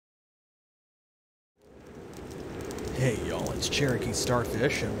Hey y'all, it's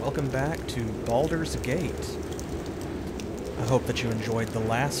CherokeeStarfish, and welcome back to Baldur's Gate. I hope that you enjoyed the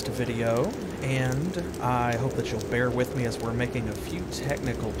last video, and I hope that you'll bear with me as we're making a few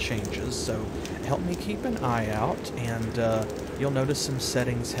technical changes, so help me keep an eye out, and you'll notice some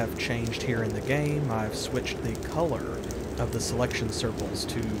settings have changed here in the game. I've switched the color of the selection circles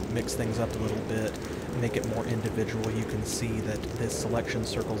to mix things up a little bit, make it more individual. You can see that this selection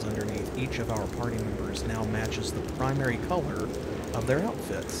circles underneath each of our party members now matches the primary color of their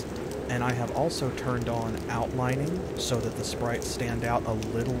outfits. And I have also turned on outlining so that the sprites stand out a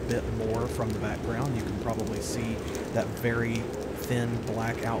little bit more from the background. You can probably see that very thin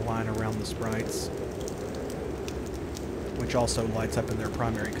black outline around the sprites, which also lights up in their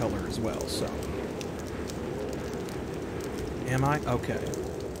primary color as well. So, am I? Okay.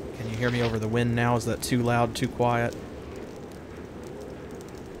 Can you hear me over the wind now? Is that too loud, too quiet?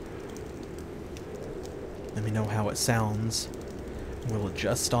 Let me know how it sounds. We'll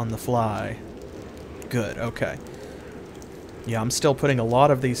adjust on the fly. Good, okay. Yeah, I'm still putting a lot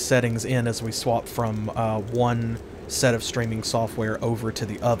of these settings in as we swap from one set of streaming software over to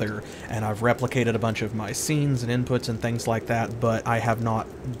the other, and I've replicated a bunch of my scenes and inputs and things like that, but I have not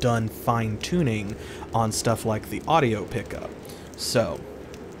done fine-tuning on stuff like the audio pickup. So,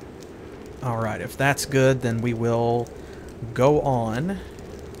 alright, if that's good, then we will go on.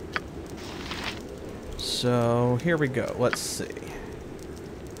 So, here we go. Let's see.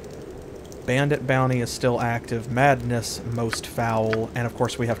 Bandit Bounty is still active. Madness, most foul. And of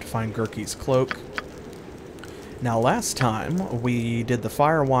course we have to find Gurky's cloak. Now last time we did the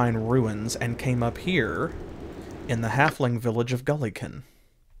Firewine Ruins and came up here in the halfling village of Gullykin.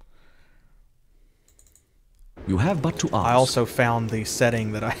 You have but to ask. I also found the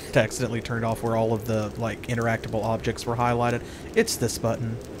setting that I had accidentally turned off where all of the like interactable objects were highlighted. It's this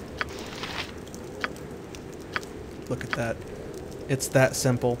button. Look at that. It's that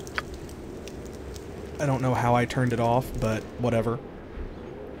simple. I don't know how I turned it off, but whatever.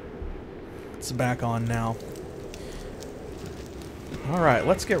 It's back on now. Alright,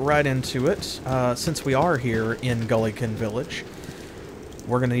 let's get right into it. Since we are here in Gullykin Village,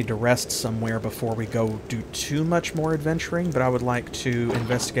 we're going to need to rest somewhere before we go do too much more adventuring, but I would like to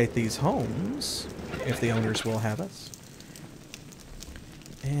investigate these homes, if the owners will have us.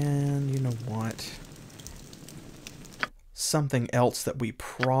 And you know what? Something else that we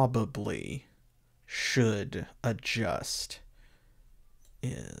probably should adjust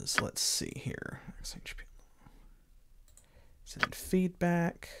is, let's see here. Send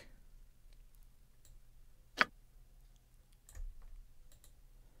feedback.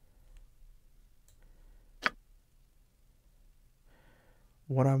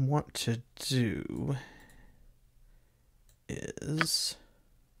 What I want to do is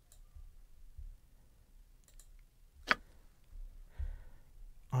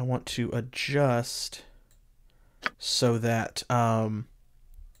I want to adjust so that oh,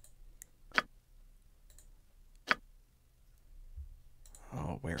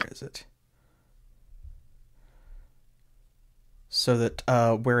 where is it? So that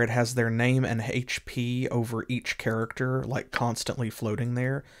where it has their name and HP over each character, like constantly floating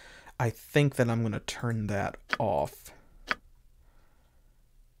there, I think that I'm going to turn that off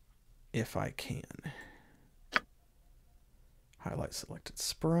if I can. Highlight selected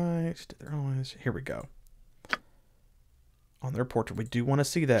sprite. Did their eyes. Here we go. On their portrait, we do want to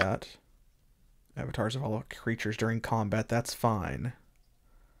see that. Avatars of all creatures during combat, that's fine.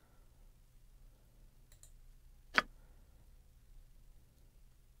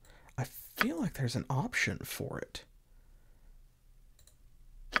 I feel like there's an option for it.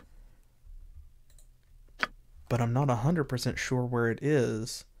 But I'm not 100% sure where it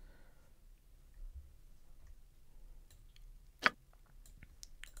is.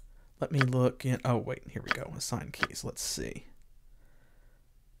 Let me look in. Oh, wait, here we go. Assign keys. Let's see.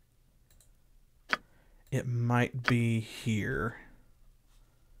 It might be here.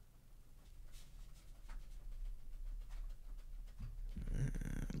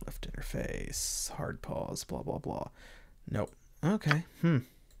 Left interface, hard pause, blah, blah, blah. Nope. Okay. I'm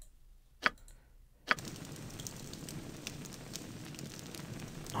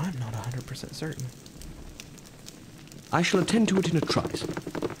not 100% certain. I shall attend to it in a trice.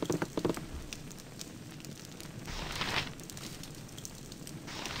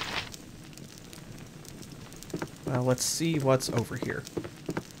 Well, let's see what's over here.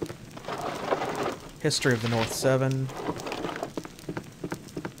 History of the North 7.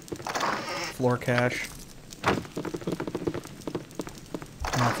 Floor cache.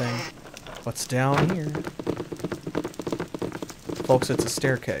 Nothing. What's down here? Folks, it's a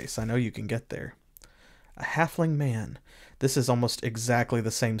staircase. I know you can get there. A halfling man. This is almost exactly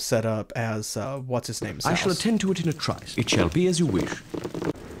the same setup as, what's-his-name's house. I shall attend to it in a trice. It shall be as you wish.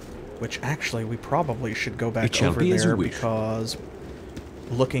 Which, actually, we probably should go back It shall over be as there you wish. because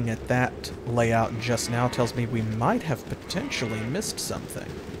looking at that layout just now tells me we might have potentially missed something.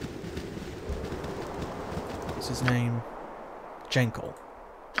 What's his name? Jankel.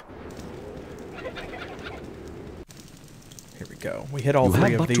 Here we go. We hit all You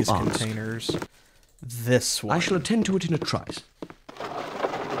three have of but to these ask. containers. This one. I shall attend to it in a trice.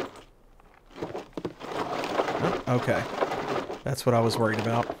 Oh, okay. That's what I was worried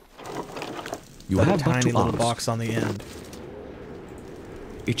about. You That have but tiny to little ask. box on the end.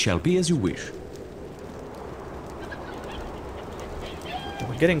 It shall be as you wish.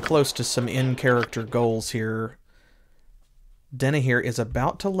 We're getting close to some in-character goals here. Denna here is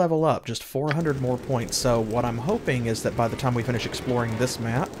about to level up, just 400 more points, so what I'm hoping is that by the time we finish exploring this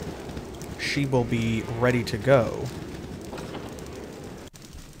map, she will be ready to go.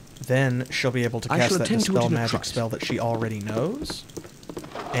 Then she'll be able to cast that Dispel Magic spell that she already knows,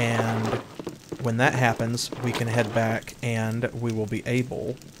 and when that happens, we can head back and we will be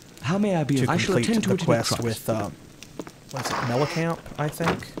able How may I be? to I shall complete attend to the it quest in a with, what's it, Melicamp, I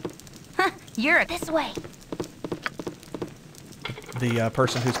think? You're this way. The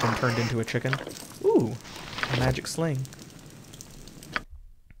person who's been turned into a chicken. Ooh, a magic sling.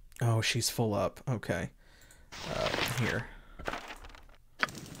 Oh, she's full up. Okay. Here.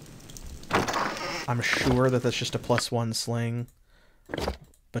 I'm sure that that's just a +1 sling,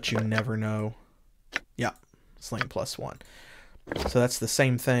 but you never know. Yeah, sling +1. So that's the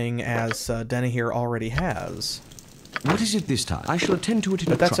same thing as Denna here already has. What is it this time? I shall attend to it in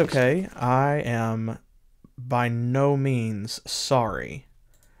a But that's trice. okay. I am by no means sorry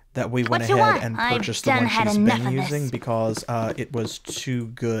that we went What you ahead want? and I've purchased the done one had she's enough been of using this. because it was too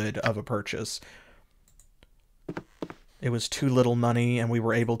good of a purchase. It was too little money and we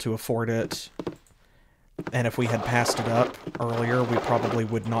were able to afford it. And if we had passed it up earlier, we probably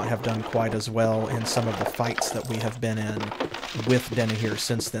would not have done quite as well in some of the fights that we have been in with Denna here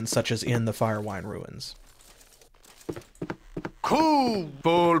since then, such as in the Firewine Ruins. Cool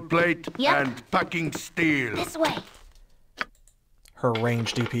ball plate Yep. and packing steel. This way. Her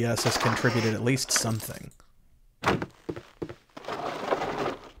range DPS has contributed at least something.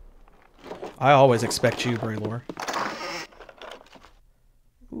 I always expect you, Braylor.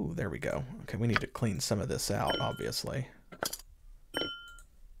 Ooh, there we go. Okay, we need to clean some of this out, obviously.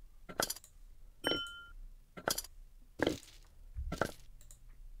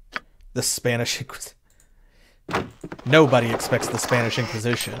 The Spanish Inquisition. Nobody expects the Spanish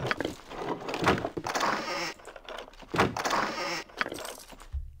Inquisition.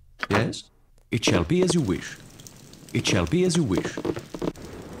 Yes? It shall be as you wish. It shall be as you wish.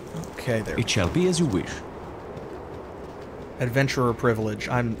 Okay, there. It shall be as you wish. Adventurer privilege.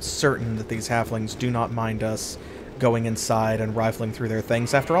 I'm certain that these halflings do not mind us going inside and rifling through their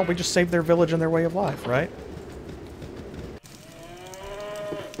things. After all, we just saved their village and their way of life, right?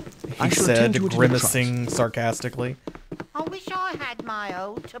 I He shall said, attend to it in a grimacing sarcastically. I wish I had my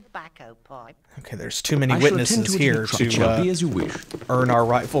old tobacco pipe. Okay, there's too many I shall attend witnesses to it in a here trice. It shall be as you wish. earn our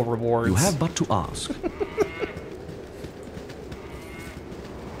rightful rewards. You have but to ask.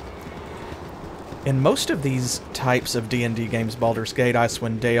 In most of these types of D&D games, Baldur's Gate,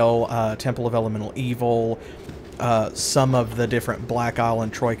 Icewind Dale, Temple of Elemental Evil, some of the different Black Isle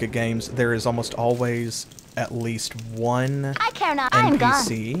and Troika games, there is almost always at least one I care not. I'm gone.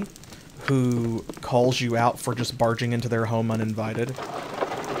 NPC who calls you out for just barging into their home uninvited.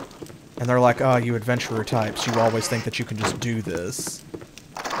 And they're like, oh, you adventurer types, you always think that you can just do this.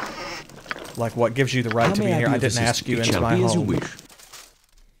 Like, what gives you the right How to be may I here? be I of didn't ask assistance? you It into shall my be as you home. wish.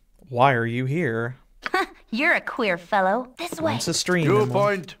 Why are you here? You're a queer fellow. This way. Once a stream. 2 Emma.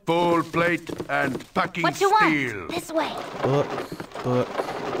 point ball plate and packing What you steel. want? This way. Book.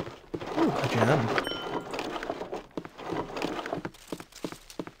 Ooh, a gem.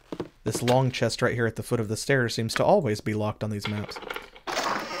 This long chest right here at the foot of the stairs seems to always be locked on these maps.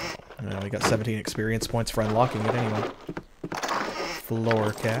 We got 17 experience points for unlocking it anyway.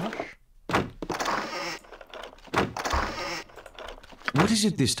 Floor cache. What is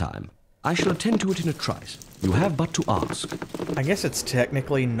it this time? I shall attend to it in a trice. You have but to ask. I guess it's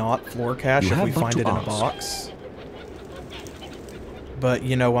technically not floor cache You if have we but find to it in a ask. box. But,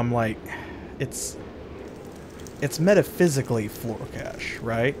 you know, I'm like, it's metaphysically floor cache,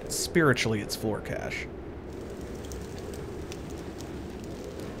 right? Spiritually, it's floor cache.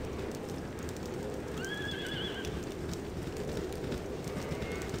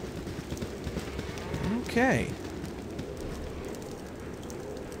 Okay.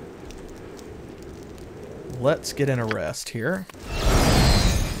 let's get in a rest here.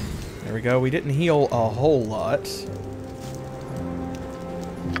 There we go. We didn't heal a whole lot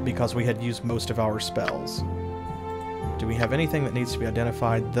because we had used most of our spells. Do we have anything that needs to be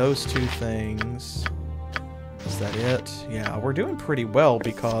identified? Those two things. Is that it? Yeah, we're doing pretty well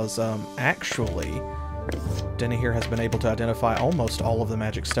because, actually, Denny here has been able to identify almost all of the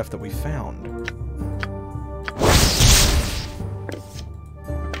magic stuff that we found.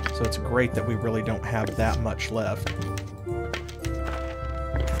 So it's great that we really don't have that much left.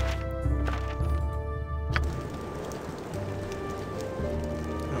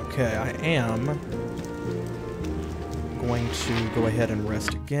 Okay, I am going to go ahead and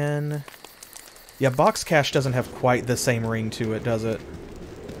rest again. Yeah, box cache doesn't have quite the same ring to it, does it?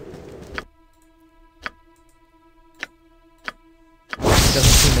 Doesn't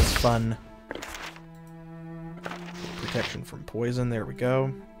seem as fun. Protection from poison, there we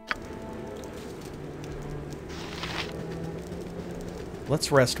go.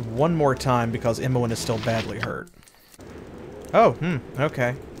 Let's rest one more time because Imoen is still badly hurt. Oh,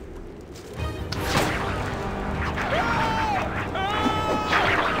 okay.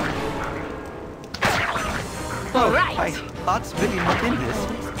 All right. My heart's really not in this.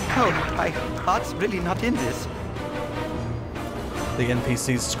 Oh, my heart's really not in this. The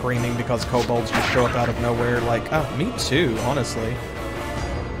NPCs screaming because kobolds just show up out of nowhere. Like, oh, me too, honestly.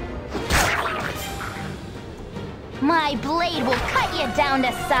 My blade will cut you down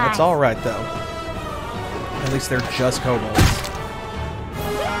to size. That's alright, though. At least they're just kobolds.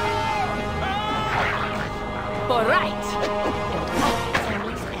 All right.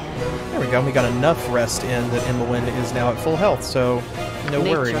 There we go. We got enough rest in that Imoen is now at full health, so no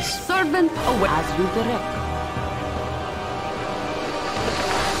worries. Servant away as you direct.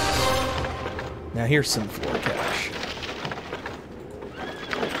 Now here's some floor cache.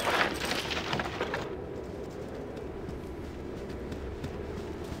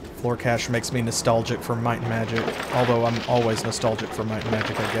 Floor cache makes me nostalgic for Might and Magic, although I'm always nostalgic for Might and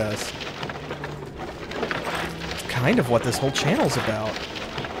Magic, I guess. It's kind of what this whole channel's about.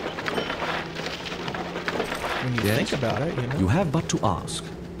 When you think about it, you know. You have but to ask.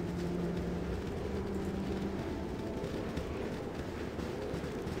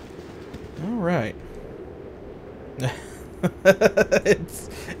 All right.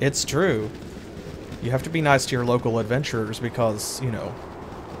 It's true. You have to be nice to your local adventurers because, you know,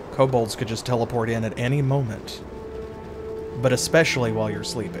 kobolds could just teleport in at any moment. But especially while you're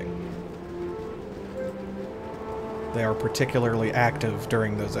sleeping. They are particularly active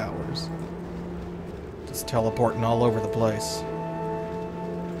during those hours. Just teleporting all over the place.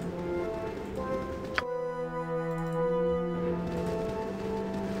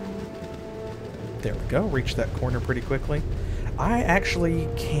 There we go, reached that corner pretty quickly. I actually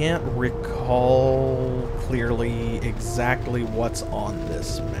can't recall clearly exactly what's on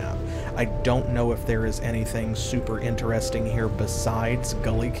this map. I don't know if there is anything super interesting here besides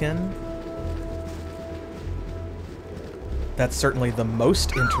Gullykin. That's certainly the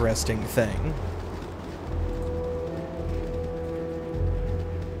most interesting thing.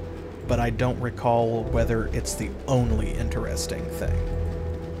 But I don't recall whether it's the only interesting thing.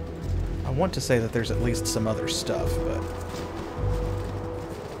 I want to say that there's at least some other stuff, but...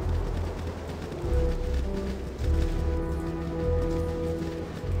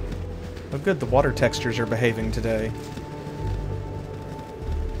 Oh good, the water textures are behaving today.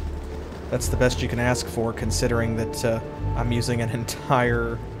 That's the best you can ask for, considering that I'm using an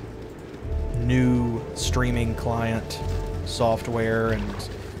entire new streaming client software and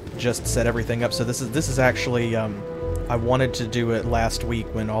just set everything up. So this is actually... I wanted to do it last week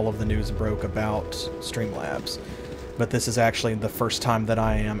when all of the news broke about Streamlabs, but this is actually the first time that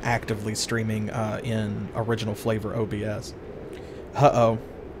I am actively streaming in original flavor OBS. Uh-oh.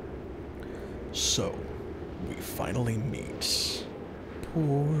 So, we finally meet.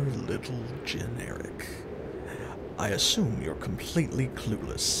 Poor little Gin Eryk. I assume you're completely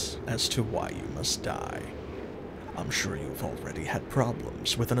clueless as to why you must die. I'm sure you've already had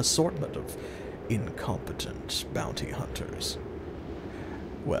problems with an assortment of incompetent bounty hunters.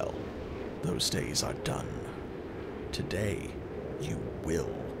 Well, those days are done. Today, you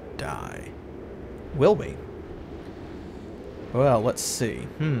will die. Will we? Well, let's see.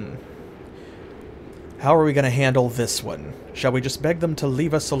 How are we going to handle this one? Shall we just beg them to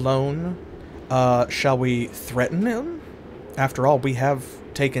leave us alone? Shall we threaten them? After all, we have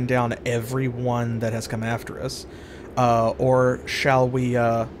taken down everyone that has come after us. Or shall we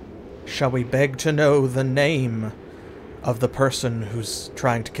beg to know the name of the person who's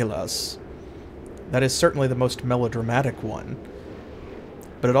trying to kill us? That is certainly the most melodramatic one.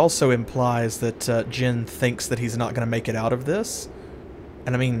 but it also implies that Jin thinks that he's not going to make it out of this.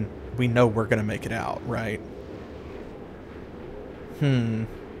 And I mean, we know we're going to make it out, right?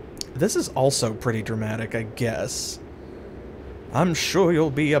 This is also pretty dramatic, I guess. I'm sure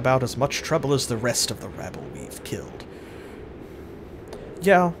you'll be about as much trouble as the rest of the rabble we've killed.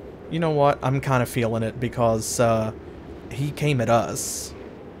 Yeah, you know what? I'm kind of feeling it because he came at us.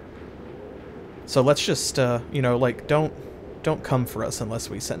 So let's just, you know, like, don't come for us unless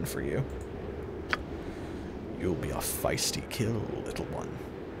we send for you. You'll be a feisty kill, little one.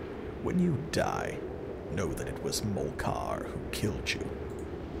 When you die, know that it was Molkar who killed you.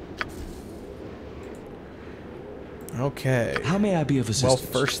 Okay. How may I be of assistance?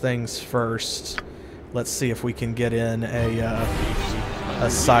 Well, first things first. Let's see if we can get in a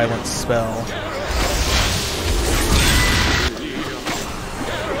silence spell.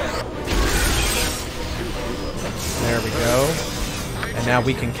 There we go. And now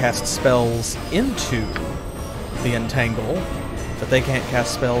we can cast spells into the entangle, but they can't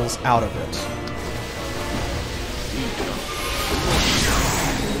cast spells out of it.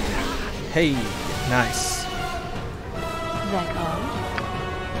 Hey, nice. That all?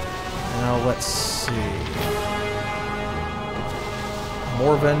 Now let's see.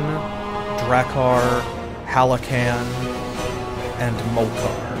 Morven, Drakkar, Halakan, and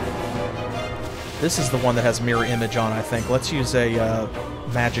Molkar. This is the one that has mirror image on, I think. Let's use a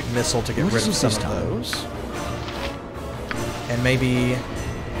magic missile to get rid of some of those. And maybe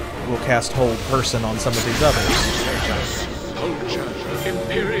we'll cast Hold Person on some of these others.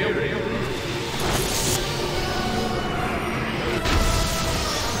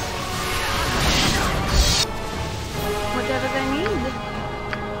 Whatever they need.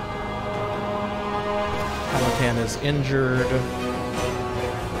 Halakan is injured.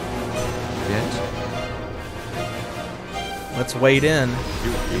 Yes? Let's wade in.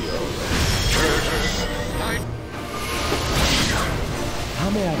 How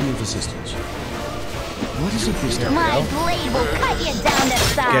may I be of assistance? What is it this time? My blade will cut you down to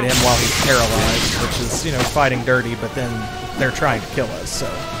size. Get him while he's paralyzed, which is, you know, fighting dirty, but then they're trying to kill us, so.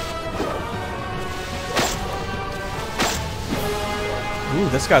 Ooh,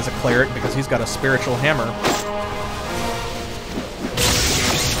 this guy's a cleric because he's got a spiritual hammer.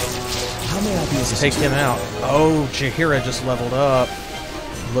 How may I be of assistance? Take him out. Oh, Jaheira just leveled up.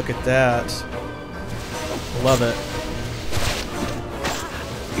 Look at that. Love it.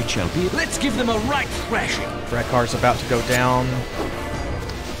 It shall be. Let's give them a right thrashing. Drakkar's about to go down.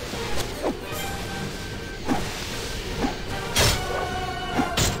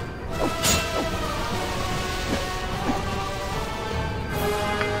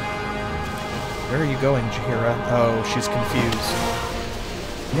 Where are you going, Jaheira? Oh, she's confused.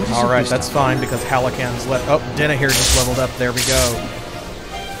 Alright, that's fine because Halakan's oh, Denahir just leveled up. There we go.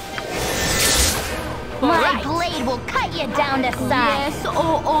 My blade will cut you down to size. Yes,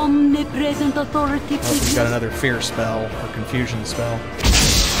 oh omnipresent authority. Oh, we've got another fear spell, or confusion spell.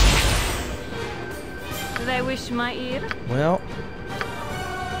 They wish my ear. Well.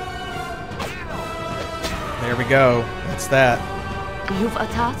 There we go. That's that. You've a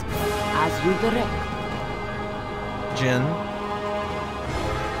task as you direct.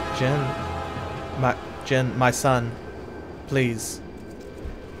 Jin, my son, please.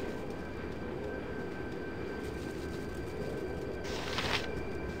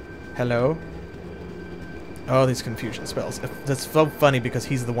 Hello? Oh, these confusion spells. That's so funny because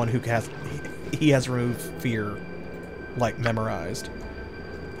he's the one who has... He has removed fear, like, memorized.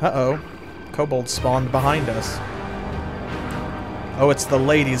 Uh-oh. Kobold spawned behind us. Oh, it's the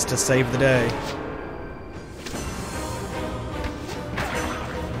ladies to save the day.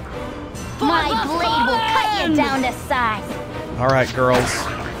 My blade will cut you down to size. Alright, girls.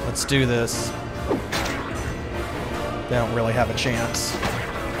 Let's do this. They don't really have a chance.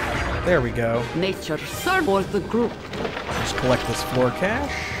 There we go. Nature serve for the group. Just collect this floor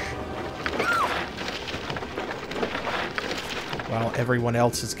cash. While everyone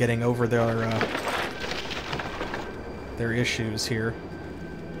else is getting over their issues here.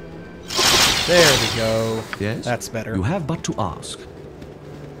 There we go. Yes? That's better. You have but to ask.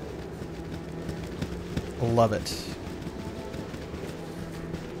 Love it.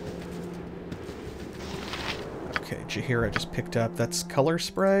 Okay, Jaheira just picked up. That's color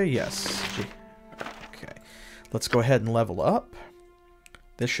spray? Yes. Okay. Let's go ahead and level up.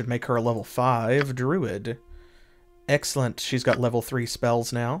 This should make her a level 5 druid. Excellent. She's got level 3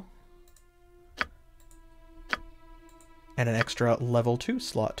 spells now. And an extra level 2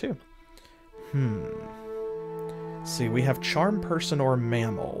 slot, too. Let's see, we have Charm Person or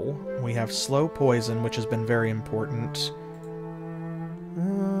Mammal. We have Slow Poison, which has been very important.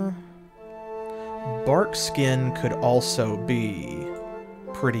 bark skin could also be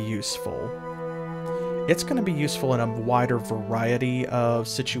pretty useful. It's going to be useful in a wider variety of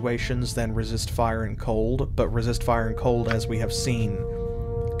situations than resist fire and cold, but resist fire and cold, as we have seen,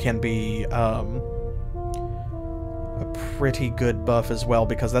 can be a pretty good buff as well,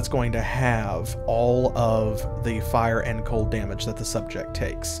 because that's going to have all of the fire and cold damage that the subject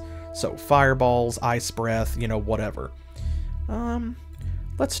takes. So fireballs, ice breath, you know, whatever.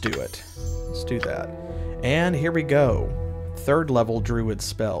 Let's do it. Let's do that. And here we go. 3rd level druid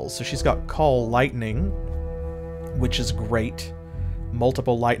spells. So she's got Call Lightning, which is great.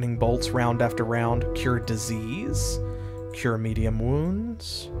 Multiple lightning bolts round after round. Cure Disease. Cure Medium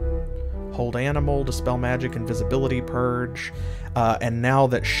Wounds. Hold Animal, Dispel Magic, Invisibility Purge. And now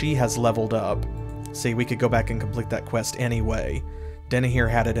that she has leveled up, see, we could go back and complete that quest anyway. Denahir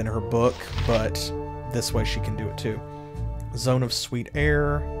had it in her book, but this way she can do it too. Zone of Sweet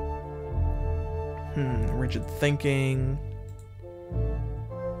Air. Rigid Thinking.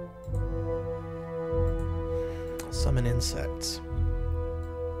 Summon Insects.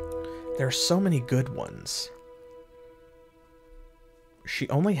 There are so many good ones. She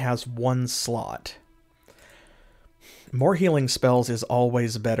only has 1 slot. More healing spells is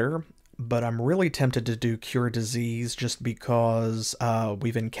always better, but I'm really tempted to do Cure Disease just because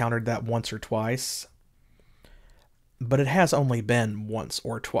we've encountered that once or twice. But it has only been once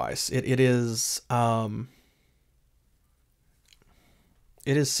or twice. It is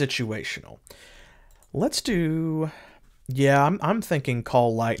situational. Let's do... Yeah, I'm thinking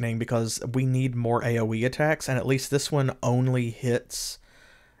Call Lightning because we need more AoE attacks, and at least this one only hits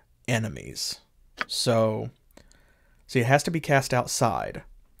enemies. So, see, it has to be cast outside.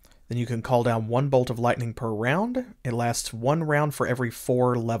 Then you can call down 1 bolt of lightning per round. It lasts 1 round for every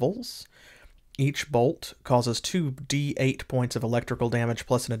 4 levels. Each bolt causes 2d8 points of electrical damage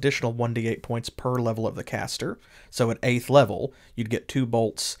plus an additional 1d8 points per level of the caster. So at 8th level, you'd get 2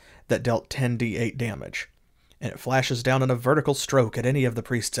 bolts that dealt 10d8 damage. And it flashes down in a vertical stroke at any of the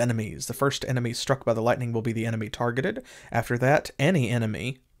priest's enemies. The first enemy struck by the lightning will be the enemy targeted. After that, any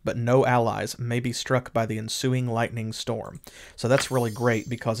enemy, but no allies, may be struck by the ensuing lightning storm. So that's really great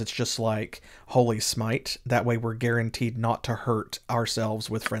because it's just like Holy Smite. That way we're guaranteed not to hurt ourselves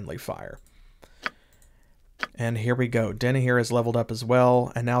with friendly fire. And here we go. Denahir has leveled up as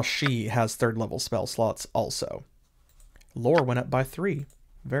well, and now she has 3rd level spell slots also. Lore went up by 3.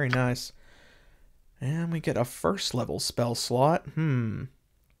 Very nice. And we get a 1st level spell slot. This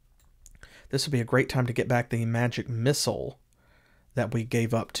would be a great time to get back the magic missile that we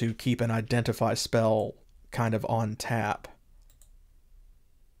gave up to keep an identify spell kind of on tap.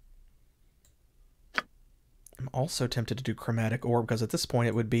 I'm also tempted to do Chromatic Orb because at this point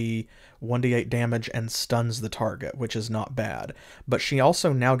it would be 1d8 damage and stuns the target, which is not bad. But she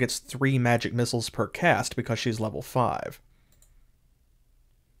also now gets 3 magic missiles per cast because she's level 5.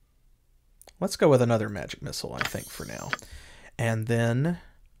 Let's go with another magic missile, I think, for now. And then,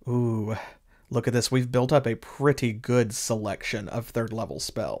 ooh, look at this. We've built up a pretty good selection of 3rd level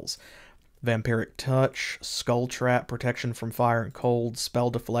spells. Vampiric Touch, Skull Trap, Protection from Fire and Cold, Spell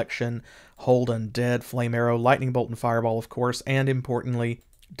Deflection, Hold Undead, Flame Arrow, Lightning Bolt and Fireball, of course, and importantly,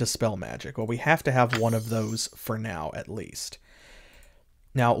 Dispel Magic. Well, we have to have one of those for now, at least.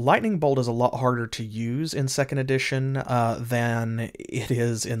 Now, Lightning Bolt is a lot harder to use in 2nd edition than it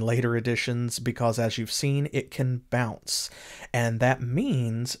is in later editions because, as you've seen, it can bounce. And that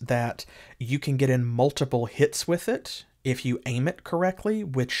means that you can get in multiple hits with it if you aim it correctly,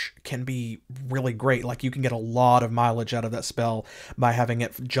 which can be really great. Like, you can get a lot of mileage out of that spell by having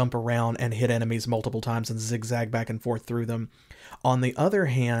it jump around and hit enemies multiple times and zigzag back and forth through them. On the other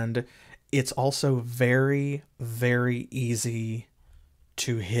hand, it's also very, very easy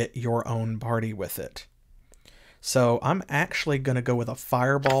to hit your own party with it. So I'm actually going to go with a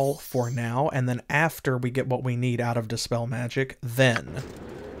Fireball for now, and then after we get what we need out of Dispel Magic, then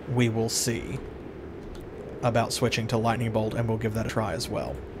we will see about switching to Lightning Bolt, and we'll give that a try as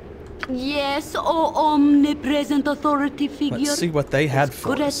well. Yes, oh omnipresent authority figure. Let's see what they had for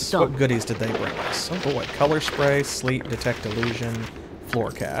good us. as What goodies did they bring us? Oh boy, Color Spray, Sleep, Detect Illusion,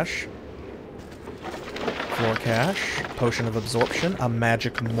 Floor Cache. Floor Cache, Potion of Absorption, a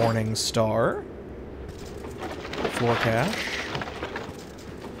Magic Morning Star. Floor Cache.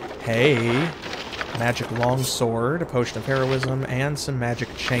 Hey, Magic Longsword, a Potion of Heroism, and some Magic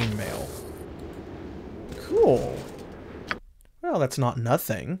Chainmail. Cool. Well, that's not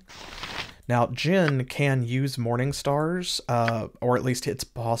nothing. Now, Jin can use Morning Stars, or at least it's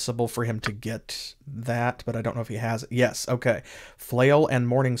possible for him to get that, but I don't know if he has it. Yes, okay. Flail and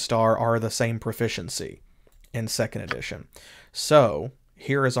Morning Star are the same proficiency in 2nd edition. So,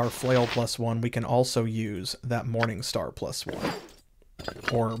 here is our flail +1. We can also use that Morning Star +1.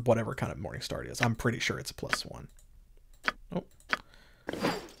 Or whatever kind of Morning Star it is. I'm pretty sure it's a +1. Oh.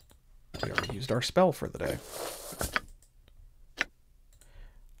 We already used our spell for the day.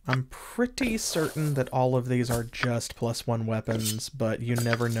 I'm pretty certain that all of these are just +1 weapons, but you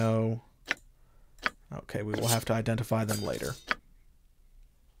never know. Okay, we will have to identify them later.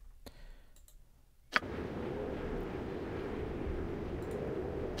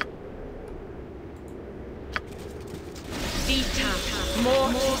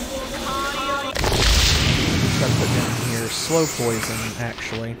 Gotta put down here slow poison,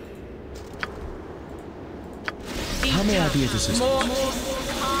 actually. How may I be of assistance?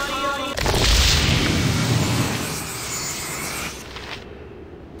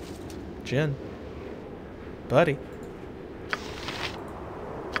 Gin. Buddy.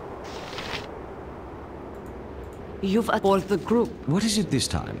 You've aboard the group. What is it this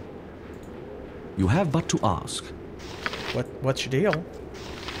time? You have but to ask. What's your deal?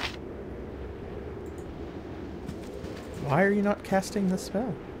 Why are you not casting the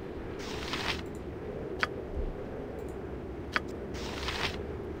spell?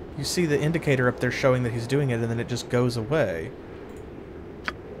 You see the indicator up there showing that he's doing it, and then it just goes away.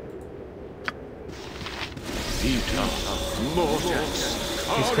 He's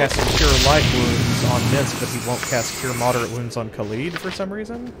casting Cure Light Wounds on Mist, but he won't cast Cure Moderate Wounds on Khalid for some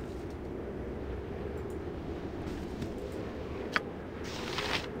reason?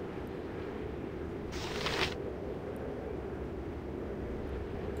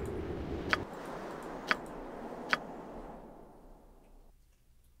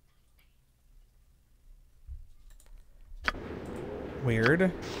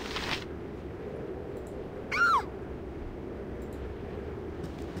 Weird.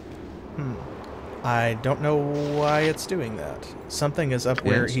 I don't know why it's doing that. Something is up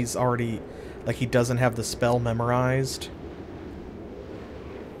where he's already, like, he doesn't have the spell memorized.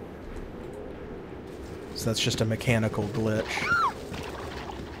 So that's just a mechanical glitch.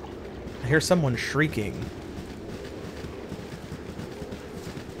 I hear someone shrieking.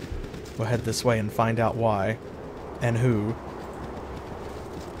 We'll head this way and find out why. And who.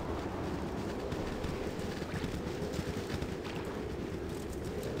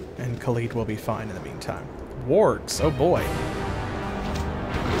 And Khalid will be fine in the meantime. Wargs, oh boy.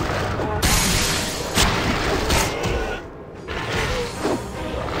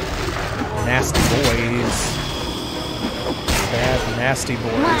 Nasty boys. Bad, nasty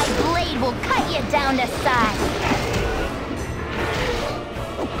boys. My blade will cut you down to size.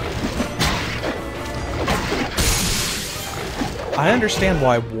 I understand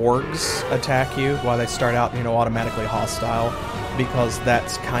why wargs attack you, why they start out, you know, automatically hostile, because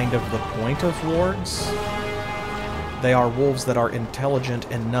that's kind of the point of wargs. They are wolves that are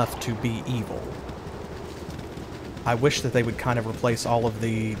intelligent enough to be evil. I wish that they would kind of replace all of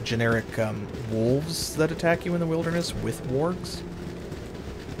the generic wolves that attack you in the wilderness with wargs.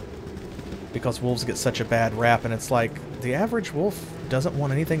 Because wolves get such a bad rap, and it's like, the average wolf doesn't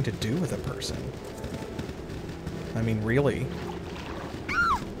want anything to do with a person. I mean, really.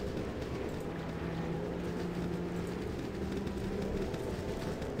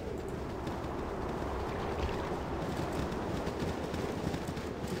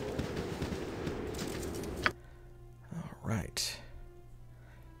 Alright.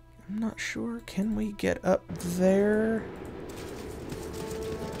 I'm not sure. Can we get up there?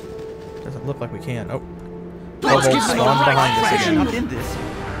 Doesn't look like we can. Oh. Kobolds spawned behind us again. Not in this.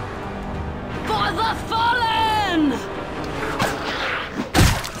 For the fallen!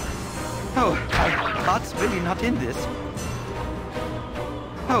 Oh, my heart's really not in this.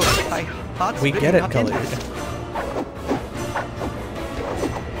 Oh, my heart's We really get it, not in Khalid. this.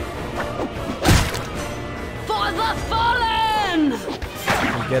 For the fallen!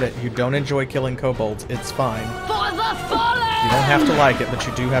 We get it. You don't enjoy killing kobolds. It's fine. For the fallen! You don't have to like it, but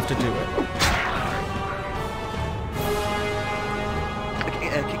you do have to do it.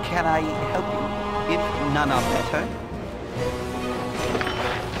 Can I help you? If none are better.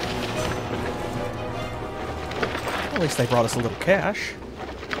 At least they brought us a little cash.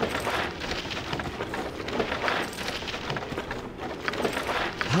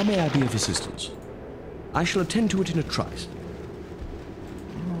 How may I be of assistance? I shall attend to it in a trice.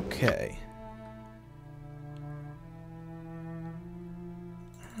 Okay.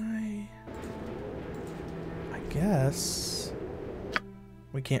 I guess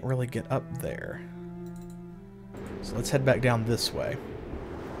we can't really get up there. So let's head back down this way.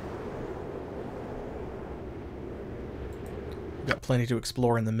 We've got plenty to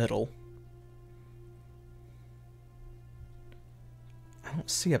explore in the middle. I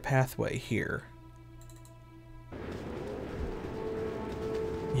see a pathway here.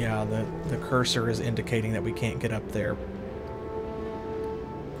 Yeah, the cursor is indicating that we can't get up there.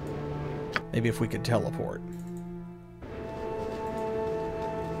 Maybe if we could teleport.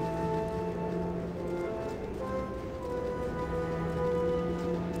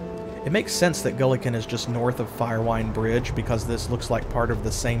 It makes sense that Gullikin is just north of Firewine Bridge because this looks like part of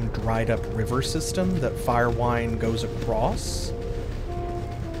the same dried-up river system that Firewine goes across.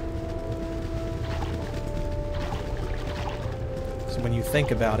 So when you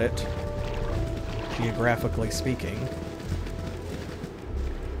think about it, geographically speaking...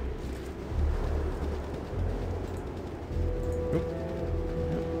 Oop.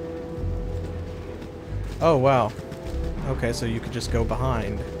 Oh, wow. Okay, so you could just go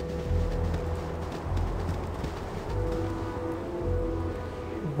behind.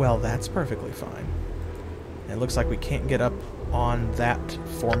 Well, that's perfectly fine. It looks like we can't get up on that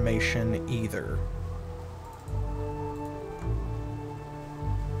formation either.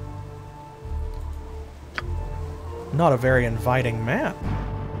 Not a very inviting map.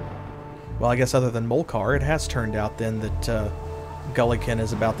 Well, I guess other than Molcar, it has turned out then that Gullikin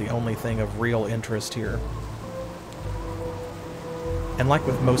is about the only thing of real interest here. And like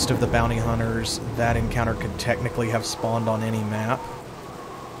with most of the bounty hunters, that encounter could technically have spawned on any map.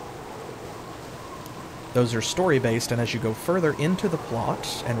 Those are story-based, and as you go further into the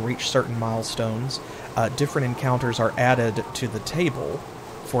plot and reach certain milestones, different encounters are added to the table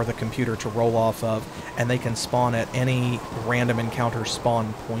for the computer to roll off of, and they can spawn at any random encounter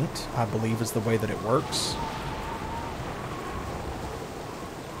spawn point, I believe is the way that it works.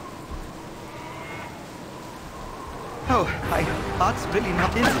 Oh, my heart's really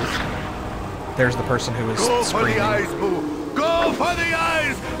not in this. There's the person who is Go screaming. for the eyes, Boo! Go for the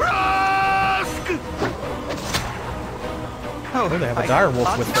eyes! Rusk! Oh, they have a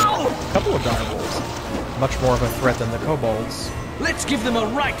direwolf with them. A couple of direwolves. Much more of a threat than the kobolds. Let's give them a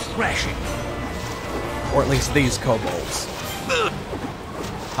right thrashing. Or at least these kobolds.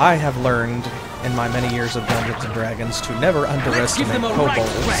 I have learned in my many years of Dungeons & Dragons to never underestimate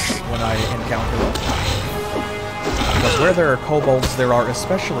kobolds when I encounter them. Because where there are kobolds, there are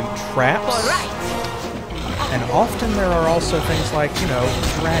especially traps. And often there are also things like, you know,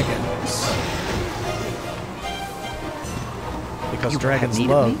 dragons. Because dragons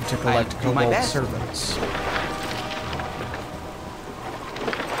love to collect kobold servants.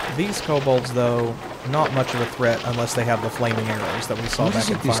 These kobolds, though, not much of a threat unless they have the flaming arrows that we saw back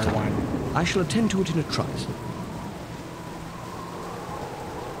in Firewine. I shall attend to it in a trice.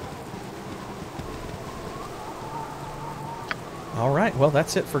 Alright, well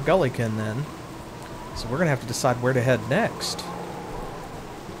that's it for Gullikin then. So we're going to have to decide where to head next.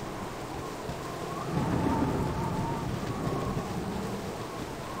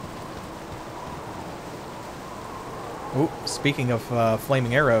 Oop, speaking of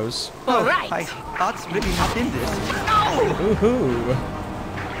flaming arrows. Oh, my heart's really not in this. Woohoo!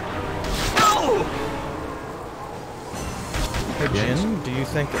 Hey, Jin, do you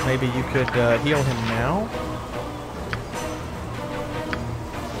think that maybe you could heal him now?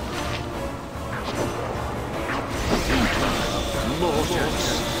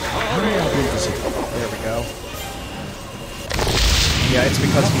 There we go. Yeah, it's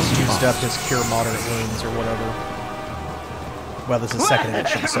because he's used up his Cure Moderate Wounds or whatever. Well, this is second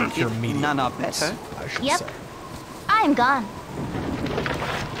edition, so Cure Medium None are Wounds, better. I should Yep. say. I'm gone.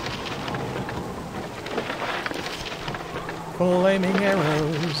 Flaming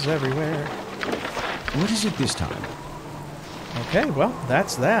arrows everywhere. What is it this time? Okay, well,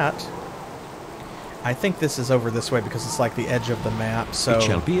 that's that. I think this is over this way because it's like the edge of the map, so It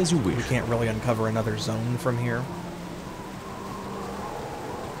shall be as you wish. we can't really uncover another zone from here.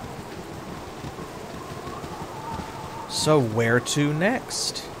 So where to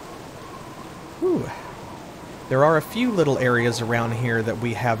next? Whew. There are a few little areas around here that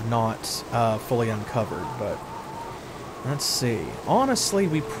we have not fully uncovered, but let's see. Honestly,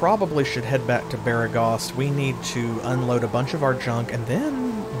 we probably should head back to Baragost. We need to unload a bunch of our junk, and then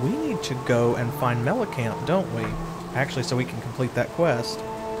we need to go and find Melicamp, don't we? Actually, so we can complete that quest.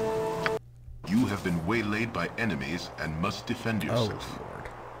 You have been waylaid by enemies and must defend Oh, yourself. Lord.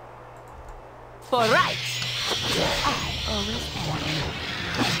 For right. I always am.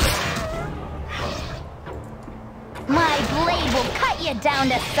 My blade will cut you down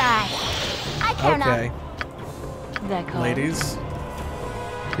to size. I care Okay, not. ladies,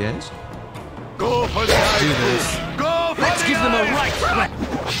 Yes? Go for the eyes, do this. Boo! Go for Let's the give them a eyes! right threat.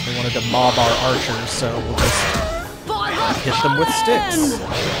 They wanted to mob our archers, so we'll just For the hit them with sticks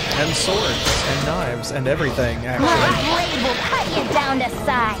and swords and knives and everything, My actually. blade will cut you down to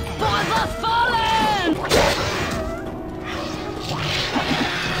size. For the fallen!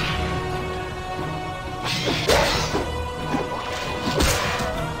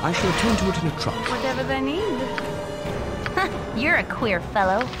 I shall attend to it in a trice. Whatever they need. You're a queer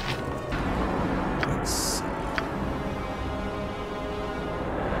fellow. Let's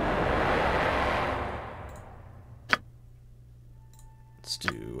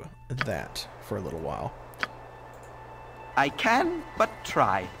do that for a little while. I can but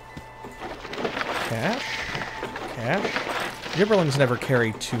try. Cash? Cash? Gibberlings never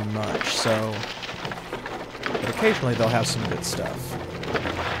carry too much, so... But occasionally they'll have some good stuff.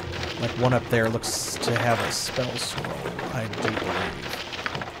 Like one up there looks to have a spell scroll, I do believe.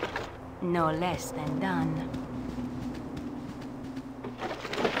 No less than done.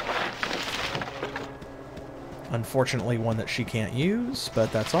 Unfortunately one that she can't use,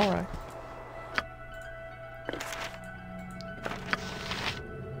 but that's alright.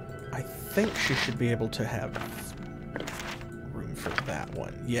 I think she should be able to have room for that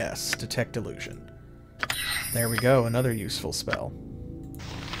one. Yes, Detect Illusion. There we go, another useful spell.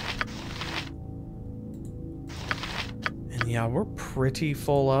 And yeah, we're pretty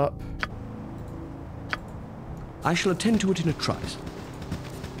full up. I shall attend to it in a trice.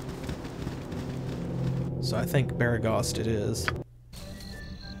 So I think Baragost it is.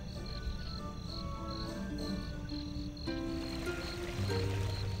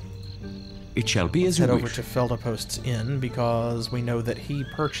 It shall be as you Head over wish. to Feldapost's Inn because we know that he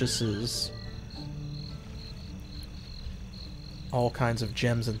purchases all kinds of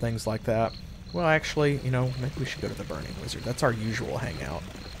gems and things like that. Well, actually, you know, maybe we should go to the Burning Wizard. That's our usual hangout.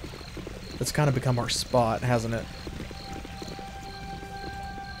 That's kind of become our spot, hasn't it?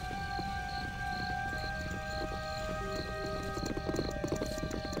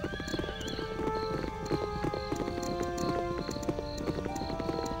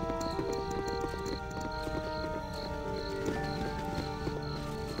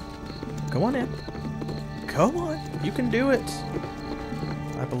 Go on in. Come on. You can do it.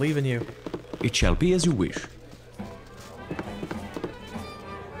 I believe in you. It shall be as you wish.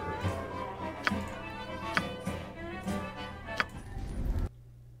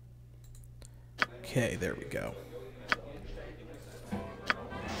 Okay, there we go.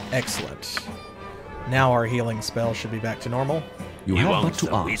 Excellent. Now our healing spell should be back to normal. You have but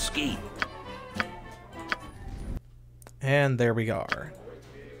to ask. And there we are.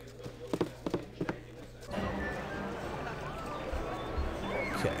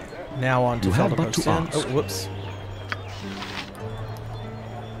 Okay, now on to You have but to Feldapost's Inn. ask. Oh, whoops.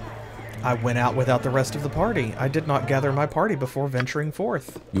 I went out without the rest of the party. I did not gather my party before venturing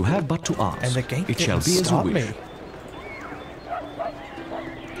forth. You have but to ask. And the gate it shall didn't be as you stop wish. me.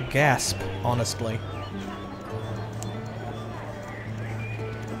 Gasp, honestly.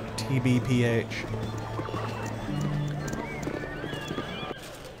 TBPH.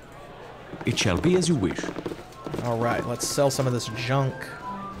 It shall be as you wish. Alright, let's sell some of this junk.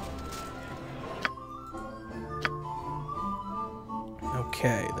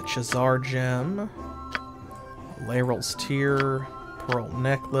 Okay, the Chazar Gem, Laurel's Tear, Pearl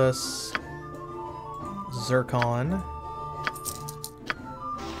Necklace, Zircon,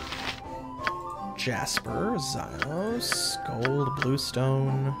 Jasper, Xylos, Gold,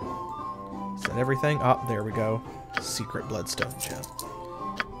 Bluestone. Is that everything? Oh, there we go. Secret Bloodstone Gem.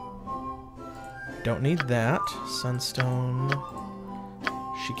 Don't need that. Sunstone.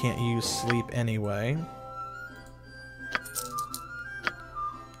 She can't use sleep anyway.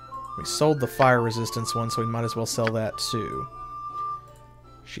 We sold the fire resistance one, so we might as well sell that too.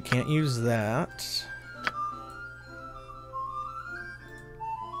 She can't use that.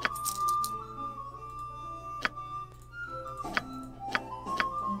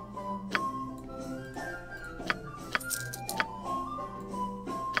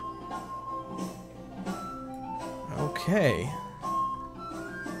 Okay.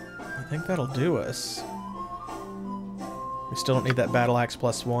 I think that'll do us. We still don't need that battle axe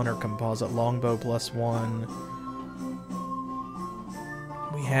 +1 or composite longbow +1.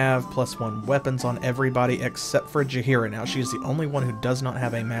 We have +1 weapons on everybody except for Jaheira now. She's the only one who does not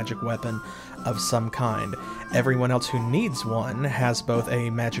have a magic weapon of some kind. Everyone else who needs one has both a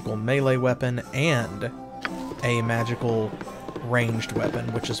magical melee weapon and a magical ranged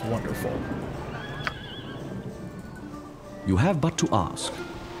weapon, which is wonderful. You have but to ask.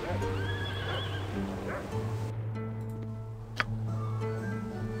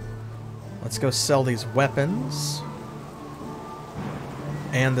 Let's go sell these weapons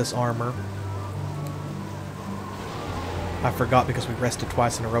and this armor. I forgot because we rested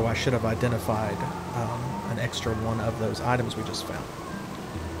twice in a row. I should have identified an extra one of those items we just found.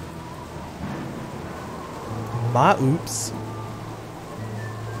 My oops.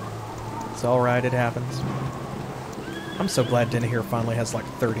 It's alright, it happens. I'm so glad Denny here finally has like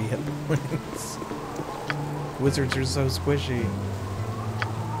 30 hit points. Wizards are so squishy.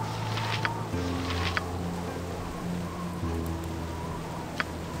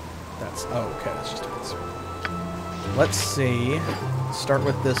 That's, oh, okay, that's just a piece. Let's see. Start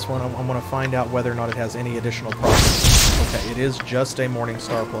with this one. I want to find out whether or not it has any additional problems. Okay, it is just a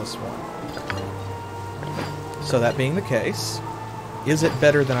Morningstar +1. So that being the case, is it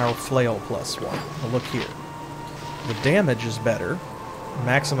better than our Flail +1? Well, look here. The damage is better.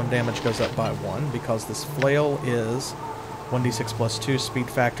 Maximum damage goes up by 1 because this Flail is 1d6 +2, speed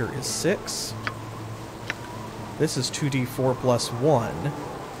factor is 6. This is 2d4 +1,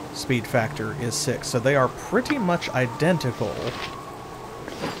 speed factor is 6. So they are pretty much identical,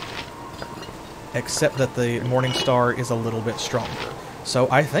 except that the Morningstar is a little bit stronger. So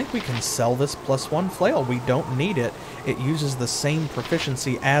I think we can sell this +1 Flail. We don't need it. It uses the same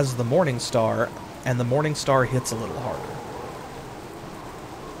proficiency as the Morningstar, and the Morningstar hits a little harder.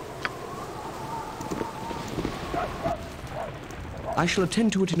 I shall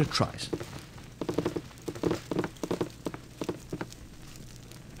attend to it in a trice.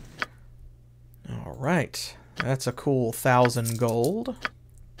 Alright, that's a cool 1,000 gold.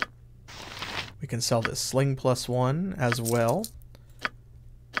 We can sell this sling +1 as well.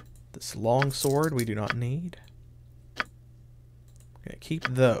 This longsword we do not need. Okay, keep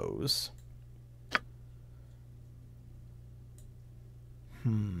those.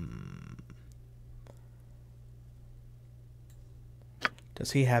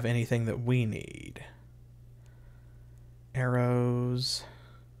 Does he have anything that we need? Arrows.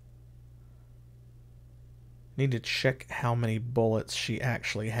 Need to check how many bullets she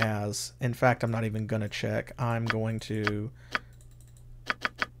actually has. In fact, I'm not even going to check. I'm going to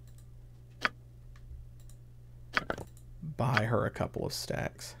buy her a couple of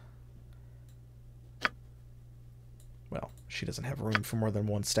stacks. Well, she doesn't have room for more than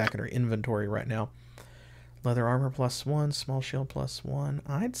one stack in her inventory right now. Leather armor +1, small shield +1.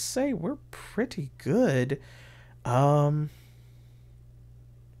 I'd say we're pretty good. Yeah.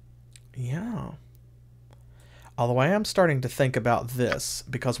 Although I am starting to think about this,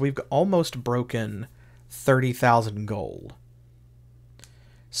 because we've almost broken 30,000 gold.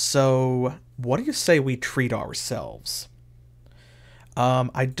 So, what do you say we treat ourselves?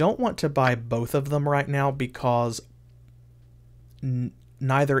 I don't want to buy both of them right now because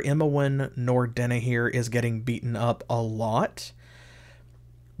neither Imowen nor Denahir is getting beaten up a lot.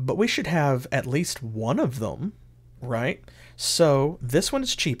 But we should have at least one of them, right? So, this one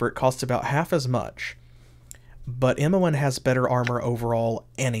is cheaper. It costs about half as much. But Imowen has better armor overall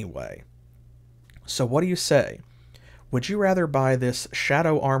anyway. So what do you say? Would you rather buy this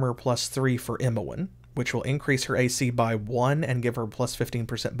Shadow Armor +3 for Imowen, which will increase her AC by 1 and give her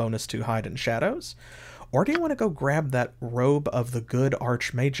 +15% bonus to hide in shadows? Or do you want to go grab that Robe of the Good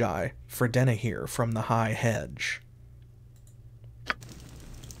Archmagi for Denahir from the High Hedge?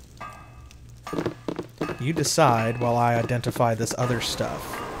 You decide while I identify this other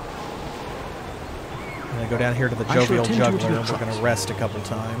stuff. I'm going to go down here to the Jovial Juggler, and we're going to rest a couple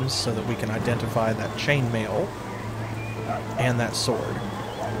times so that we can identify that chainmail and that sword.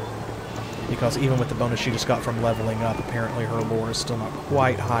 Because even with the bonus she just got from leveling up, apparently her lore is still not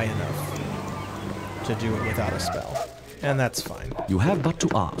quite high enough to do it without a spell. And that's fine. You have but to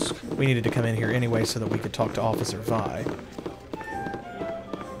ask. We needed to come in here anyway so that we could talk to Officer Vi.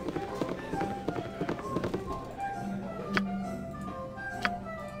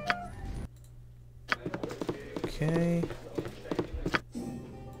 Okay.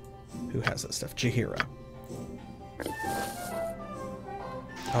 Who has that stuff? Jaheira.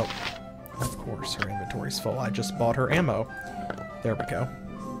 Oh, of course, her inventory's full. I just bought her ammo. There we go.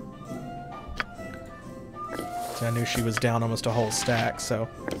 So I knew she was down almost a whole stack, so...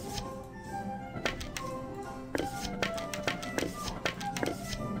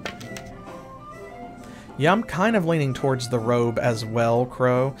 Yeah, I'm kind of leaning towards the robe as well,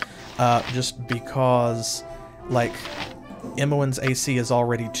 Crow. Just because, like, Imowen's AC is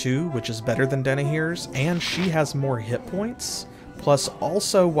already 2, which is better than Denahir's, and she has more hit points. Plus,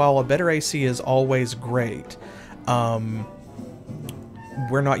 also, while a better AC is always great,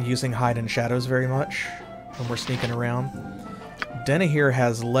 we're not using Hide in Shadows very much when we're sneaking around. Denahir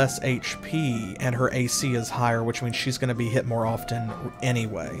has less HP, and her AC is higher, which means she's going to be hit more often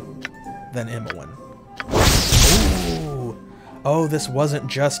anyway than Imowen. Ooh. Oh, this wasn't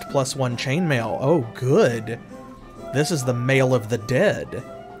just +1 chainmail. Oh, good. This is the Mail of the Dead.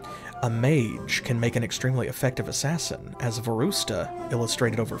 A mage can make an extremely effective assassin, as Verusta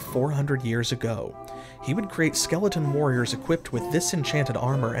illustrated over 400 years ago. He would create skeleton warriors equipped with this enchanted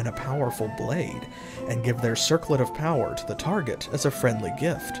armor and a powerful blade, and give their circlet of power to the target as a friendly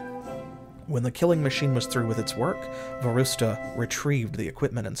gift. When the killing machine was through with its work, Verusta retrieved the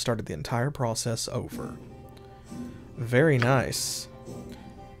equipment and started the entire process over. Very nice.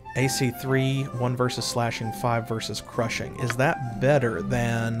 AC 3, 1 versus slashing, 5 versus crushing. Is that better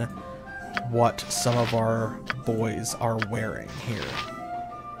than what some of our boys are wearing here?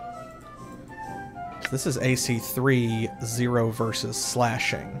 So this is AC 3, 0 versus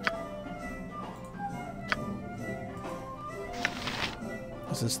slashing.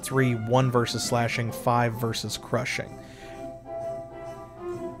 This is 3, 1 versus slashing, 5 versus crushing.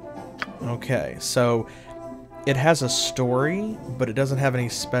 Okay, so it has a story, but it doesn't have any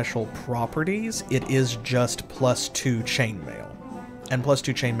special properties. It is just +2 chainmail. And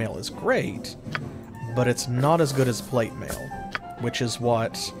 +2 chainmail is great, but it's not as good as plate mail, which is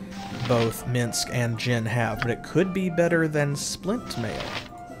what both Minsk and Gin have, but it could be better than splint mail.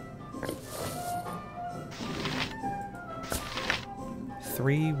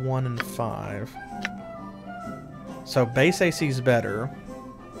 3, 1, and 5. So base AC is better.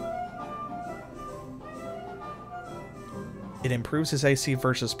 It improves his AC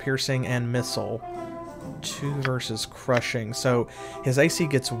versus piercing and missile. 2 versus crushing. So his AC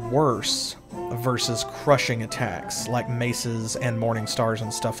gets worse versus crushing attacks, like maces and morning stars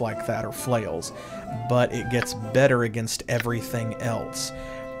and stuff like that, or flails. But it gets better against everything else.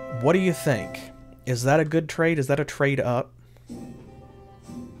 What do you think? Is that a good trade? Is that a trade up?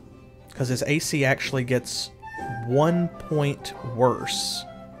 Because his AC actually gets 1 point worse.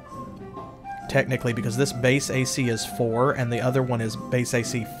 Technically, because this base AC is 4 and the other one is base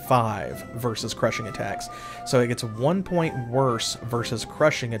AC 5 versus crushing attacks. So it gets 1 point worse versus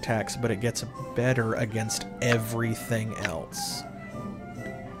crushing attacks, but it gets better against everything else.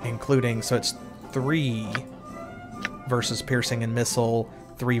 Including, so it's 3 versus piercing and missile,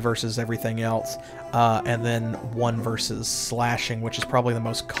 3 versus everything else, and then 1 versus slashing, which is probably the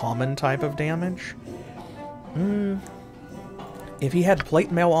most common type of damage. If he had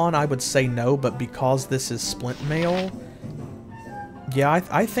plate mail on, I would say no, but because this is splint mail, yeah,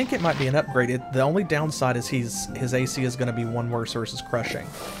 I think it might be an upgrade. The only downside is his AC is going to be 1 worse versus crushing.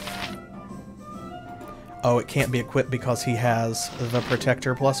 Oh, it can't be equipped because he has the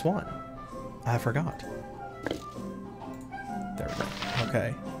Protector +1. I forgot. There we go.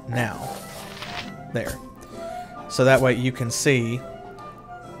 Okay, now. There. So that way you can see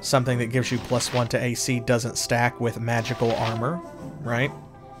something that gives you +1 to AC doesn't stack with magical armor, right?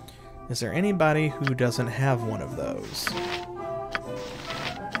 Is there anybody who doesn't have one of those?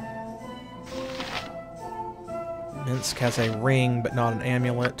 Minsk has a ring, but not an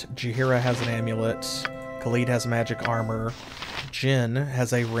amulet. Jaheira has an amulet. Khalid has magic armor. Jin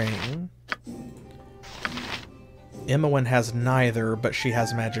has a ring. Imoen has neither, but she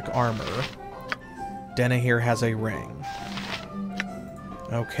has magic armor. Denahir has a ring.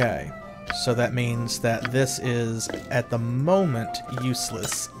 Okay, so that means that this is, at the moment,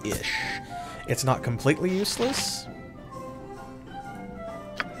 useless-ish. It's not completely useless.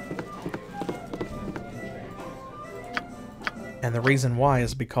 And the reason why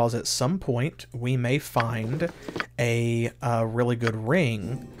is because at some point we may find a really good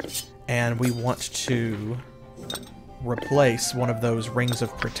ring, and we want to replace one of those rings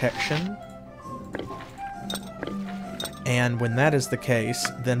of protection. And when that is the case,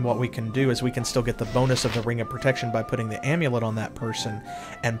 then what we can do is we can still get the bonus of the Ring of Protection by putting the amulet on that person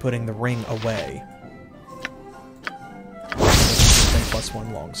and putting the ring away. A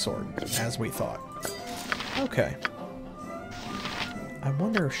 +1 longsword, as we thought. Okay. I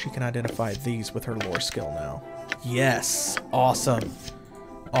wonder if she can identify these with her lore skill now. Yes! Awesome!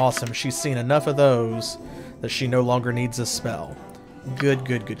 Awesome. She's seen enough of those that she no longer needs a spell. Good,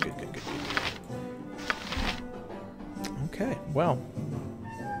 good, good, good, good, good, good. Okay, well.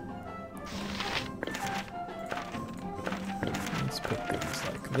 Let's put these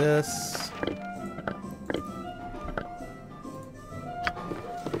like this.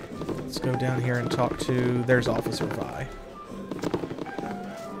 Let's go down here and talk to... There's Officer Vi.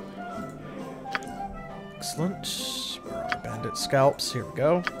 Excellent. Where are our bandit scalps? Here we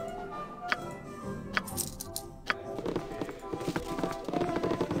go.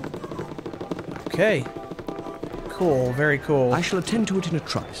 Okay. Cool, very cool. I shall attend to it in a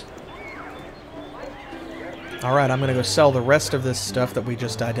trice. Alright, I'm going to go sell the rest of this stuff that we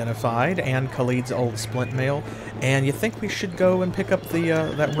just identified, and Khalid's old splint mail. And you think we should go and pick up the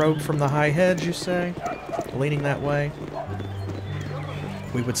that robe from the high hedge, you say? Leaning that way?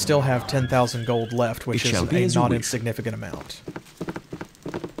 We would still have 10,000 gold left, which is a not insignificant amount.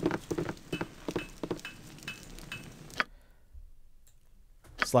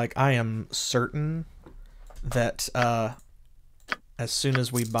 It's like, I am certain that as soon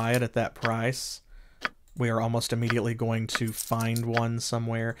as we buy it at that price, we are almost immediately going to find one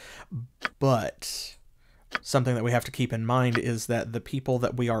somewhere. But something that we have to keep in mind is that the people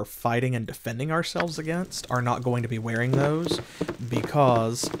that we are fighting and defending ourselves against are not going to be wearing those,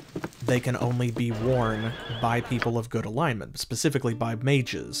 because they can only be worn by people of good alignment, specifically by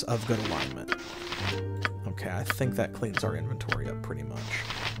mages of good alignment. Okay, I think that cleans our inventory up pretty much.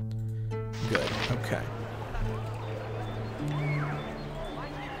 Good, okay.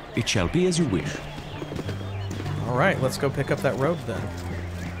 It shall be as you wish. Alright, let's go pick up that robe then.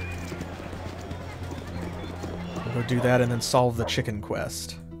 We'll go do that and then solve the chicken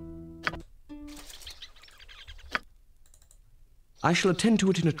quest. I shall attend to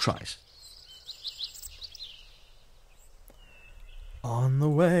it in a trice. On the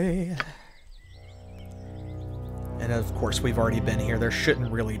way. And of course, we've already been here. There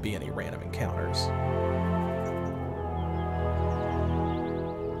shouldn't really be any random encounters.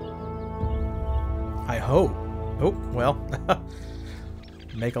 I hope. Oh, well.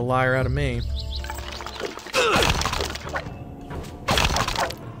 Make a liar out of me.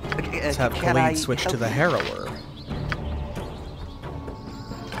 Let's have Khalid switch to the Harrower.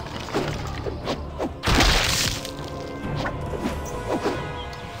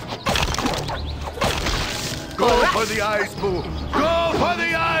 Go for the eyes, Boo! Go for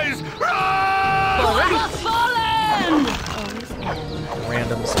the eyes! Fallen!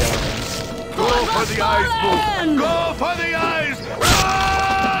 Random skeletons. Go for the eyes, Boo! Go for the eyes!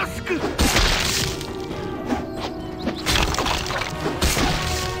 Rusk!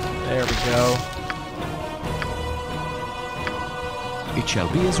 There we go. It shall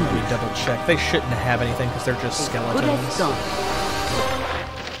be as you wish. Double check. They shouldn't have anything because they're just skeletons.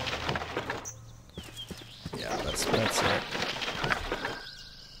 Yeah, that's it.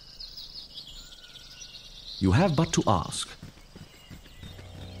 You have but to ask.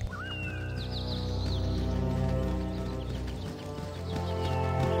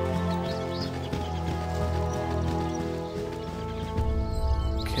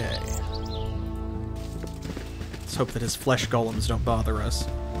 Okay. Let's hope that his flesh golems don't bother us.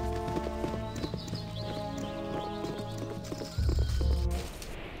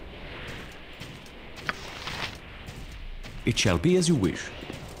 It shall be as you wish.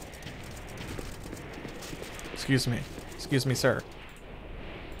 Excuse me. Excuse me, sir.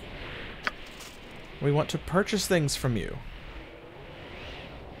 We want to purchase things from you.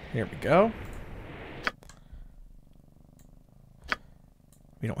 Here we go.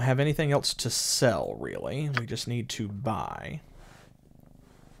 We don't have anything else to sell, really. We just need to buy.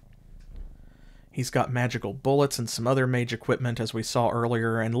 He's got magical bullets and some other mage equipment, as we saw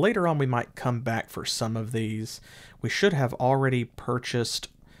earlier, and later on we might come back for some of these. We should have already purchased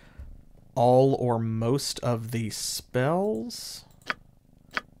all or most of the spells.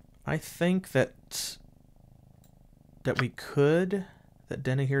 I think that we could, that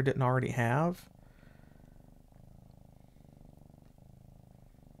Denny here didn't already have.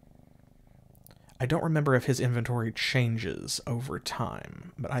 I don't remember if his inventory changes over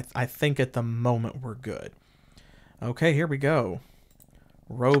time, but I think at the moment we're good. Okay, here we go.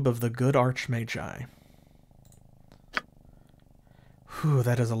 Robe of the Good Archmagi. Whew,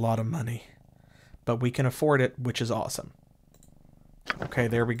 that is a lot of money. But we can afford it, which is awesome. Okay,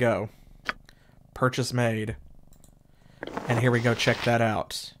 there we go. Purchase made. And here we go, check that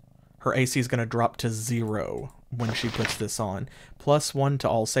out. Her AC is going to drop to 0 when she puts this on. +1 to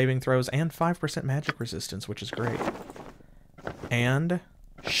all saving throws and 5% magic resistance, which is great. And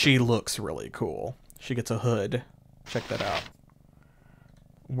she looks really cool. She gets a hood. Check that out.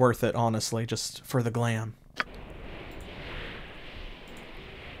 Worth it, honestly, just for the glam.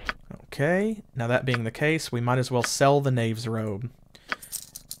 Okay, now that being the case, we might as well sell the Knave's robe.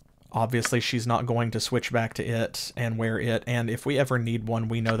 Obviously, she's not going to switch back to it and wear it, and if we ever need one,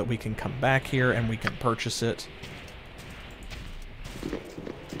 we know that we can come back here and we can purchase it.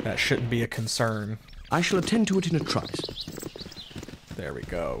 That shouldn't be a concern. I shall attend to it in a trice. There we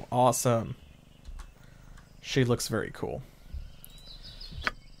go. Awesome. She looks very cool.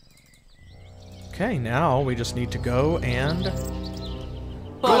 Okay, now we just need to go and...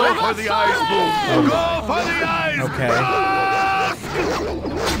 Go for the eyes, Boo! Go for the eyes! Okay.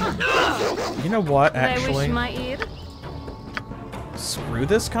 You know what, I wish actually? my ear. Screw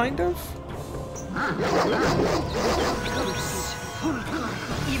this, kind of?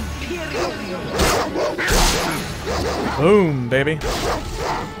 Boom, baby.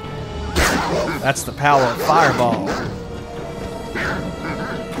 That's the power of Fireball.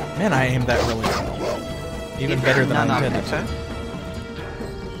 Man, I aimed that really well. Even better than I intended to.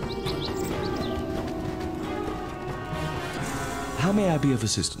 How may I be of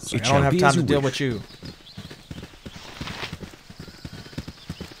assistance? I don't have time to deal with you.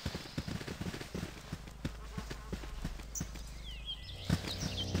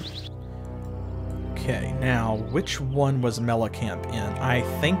 Okay, now, which one was Melicamp in? I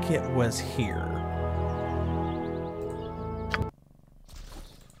think it was here.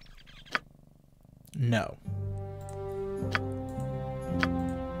 No.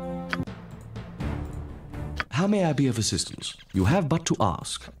 How may I be of assistance? You have but to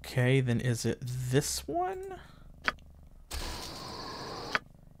ask. Okay, then is it this one?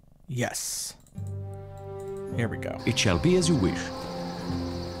 Yes. Here we go. It shall be as you wish.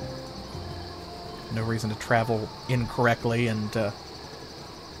 No reason to travel incorrectly and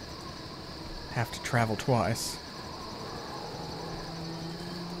have to travel twice.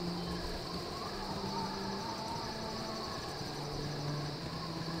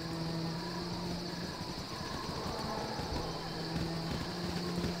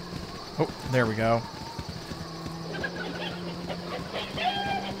 Oh, there we go.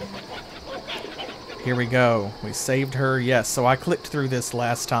 Here we go. We saved her. Yes, so I clicked through this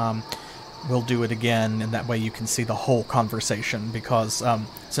last time. We'll do it again, and that way you can see the whole conversation, because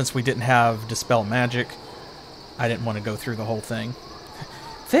since we didn't have Dispel Magic, I didn't want to go through the whole thing.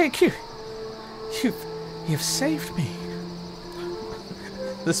 Thank you! You've saved me.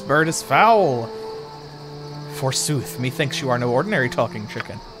 This bird is foul. Forsooth, methinks you are no ordinary talking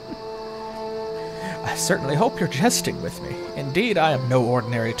chicken. I certainly hope you're jesting with me. Indeed, I am no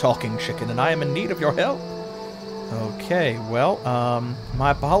ordinary talking chicken, and I am in need of your help. Okay, well,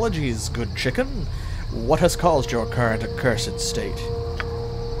 my apologies, good chicken. What has caused your current accursed state?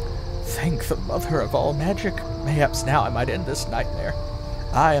 Thank the mother of all magic. Mayhaps now I might end this nightmare.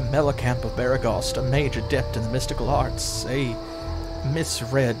 I am Melicamp of Baragost, a mage adept in the mystical arts. A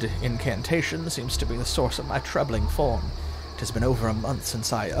misread incantation seems to be the source of my troubling form. It has been over a month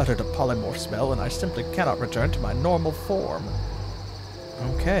since I uttered a polymorph spell, and I simply cannot return to my normal form.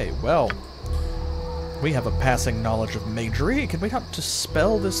 Okay, well, we have a passing knowledge of magery. Can we not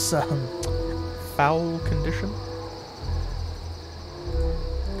dispel this foul condition?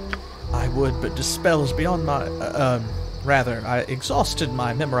 I would, but dispel is beyond my... rather, I exhausted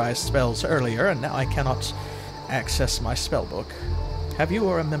my memorized spells earlier, and now I cannot access my spellbook. Have you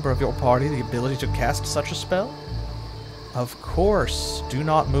or a member of your party the ability to cast such a spell? Of course. Do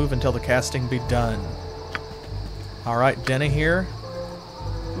not move until the casting be done. Alright, Denny here.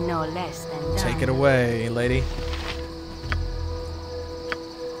 No less than done. Take it away, lady.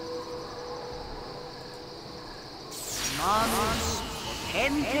 Manus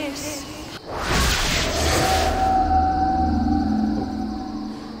potentes.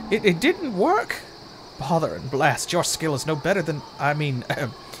 It didn't work? Bother and blast, your skill is no better than...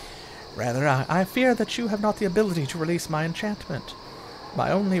 rather, I fear that you have not the ability to release my enchantment.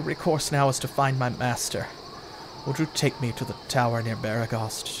 My only recourse now is to find my master. Would you take me to the tower near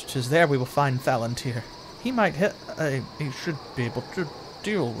Baragost? 'Tis there we will find Thalantir. He might he should be able to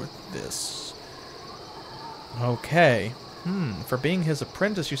deal with this. Okay. For being his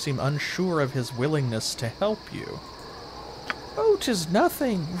apprentice, you seem unsure of his willingness to help you. Oh, 'tis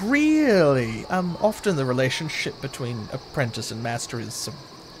nothing, really. Often the relationship between apprentice and master is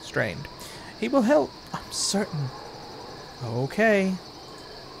strained. He will help, I'm certain. Okay.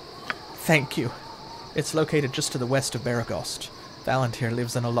 Thank you. It's located just to the west of Baragost. Thalantir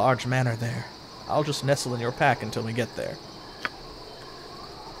lives in a large manor there. I'll just nestle in your pack until we get there.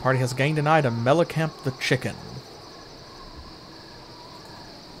 Party has gained an item, Melicamp the Chicken.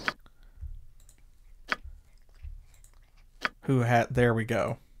 There we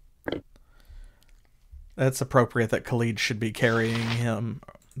go. That's appropriate that Khalid should be carrying him,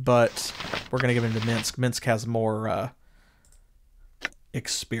 but we're going to give him to Minsk. Minsk has more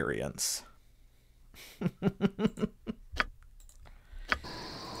experience.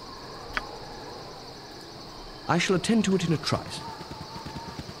 I shall attend to it in a trice.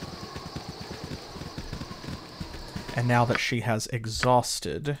 And now that she has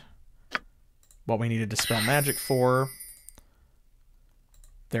exhausted what we needed to spell magic for,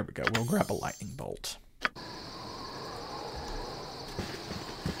 there we go. We'll grab a lightning bolt.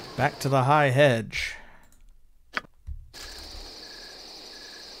 Back to the high hedge.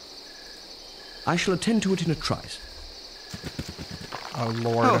 I shall attend to it in a trice. Oh,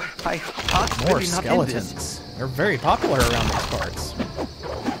 Lord. Oh, my heart's More really not in this. skeletons. They're very popular around these parts.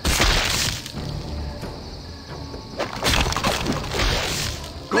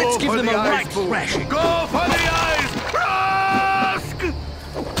 Let's give them a right fool. thrashing. Go for the eyes! Rusk!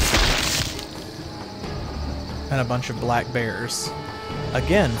 And a bunch of black bears.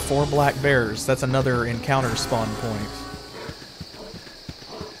 Again, 4 black bears. That's another encounter spawn point.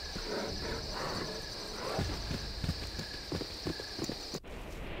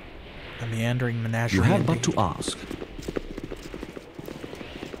 A meandering menagerie. You have but indeed. to ask.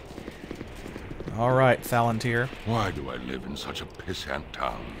 All right, Thalantir. Why do I live in such a pissant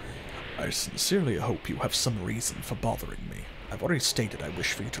town? I sincerely hope you have some reason for bothering me. I've already stated I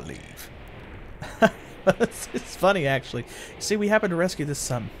wish for you to leave. It's funny, actually. See, we happen to rescue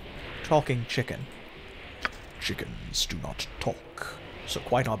this talking chicken. Chickens do not talk, so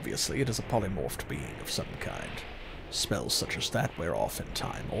quite obviously it is a polymorphed being of some kind. Spells such as that wear off in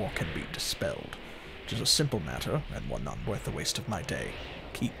time, or can be dispelled. It is a simple matter, and one not worth the waste of my day.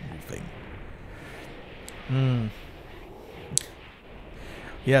 Keep moving.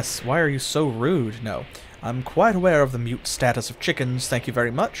 Yes, why are you so rude? No. I'm quite aware of the mute status of chickens, thank you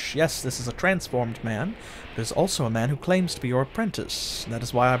very much. Yes, this is a transformed man, but is also a man who claims to be your apprentice. That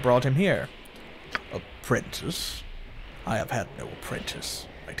is why I brought him here. Apprentice? I have had no apprentice.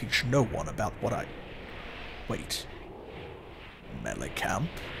 I teach no one about what I... Wait. Melicamp?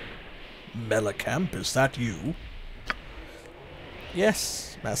 Melicamp, is that you?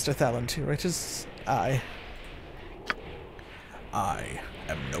 Yes, Master Thalantir, it is I. I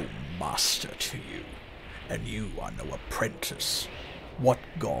am no master to you, and you are no apprentice. What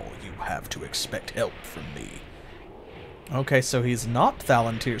gall you have to expect help from me? Okay, so he's not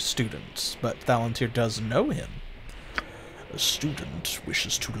Thalantir's student, but Thalantir does know him. A student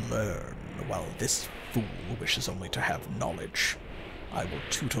wishes to learn, while this fool wishes only to have knowledge. I will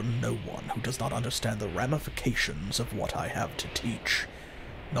tutor no one who does not understand the ramifications of what I have to teach.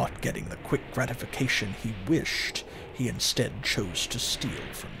 Not getting the quick gratification he wished, he instead chose to steal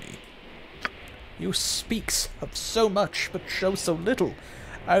from me. You speak of so much, but show so little.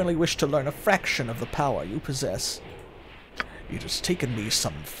 I only wish to learn a fraction of the power you possess. It has taken me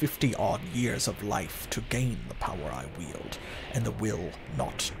some 50-odd years of life to gain the power I wield, and the will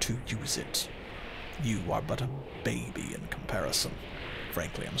not to use it. You are but a baby in comparison.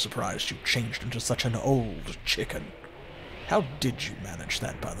 Frankly, I'm surprised you changed into such an old chicken. How did you manage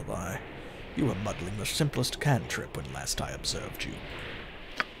that, by the by? You were muddling the simplest cantrip when last I observed you.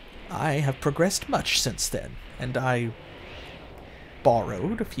 I have progressed much since then, and I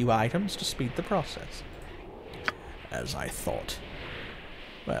borrowed a few items to speed the process. As I thought.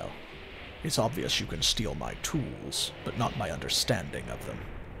 Well, it's obvious you can steal my tools, but not my understanding of them.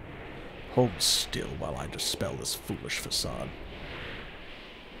 Hold still while I dispel this foolish facade.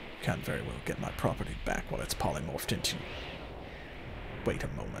 Can't very well get my property back while it's polymorphed into... Wait a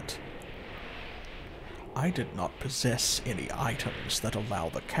moment. I did not possess any items that allow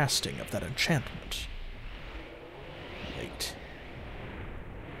the casting of that enchantment. Wait.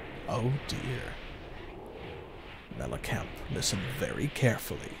 Oh dear. Melicamp, listen very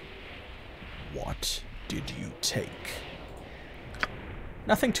carefully. What did you take?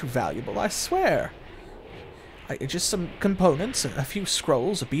 Nothing too valuable, I swear. Just some components, a few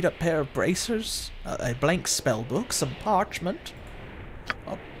scrolls, a beat-up pair of bracers, a blank spellbook, some parchment.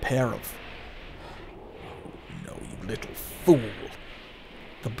 A pair of... Oh, no, you little fool.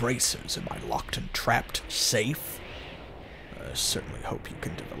 The bracers, am I locked and trapped, safe? I certainly hope you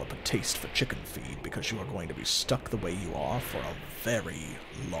can develop a taste for chicken feed, because you are going to be stuck the way you are for a very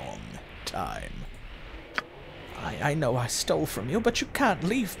long time. I know I stole from you, but you can't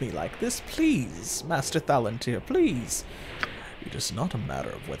leave me like this, please, Master Thalantir, please. It is not a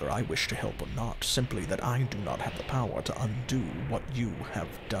matter of whether I wish to help or not, simply that I do not have the power to undo what you have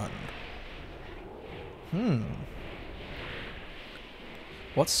done.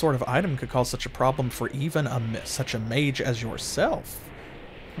 What sort of item could cause such a problem for even such a mage as yourself?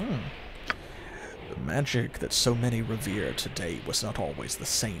 The magic that so many revere today was not always the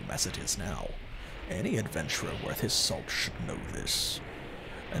same as it is now. Any adventurer worth his salt should know this,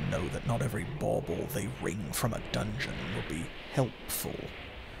 and know that not every bauble they wring from a dungeon will be helpful.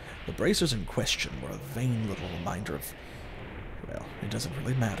 The bracers in question were a vain little reminder of... Well, it doesn't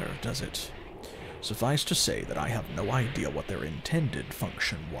really matter, does it? Suffice to say that I have no idea what their intended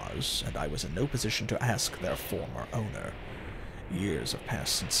function was, and I was in no position to ask their former owner. Years have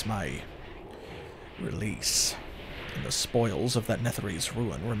passed since my release, and the spoils of that Netherese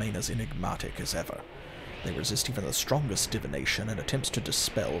ruin remain as enigmatic as ever. They resist even the strongest divination, and attempts to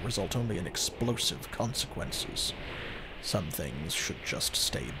dispel result only in explosive consequences. Some things should just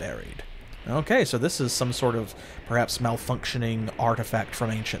stay buried. Okay, so this is some sort of, perhaps, malfunctioning artifact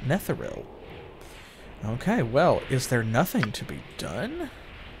from ancient Netheril. Okay, well, is there nothing to be done?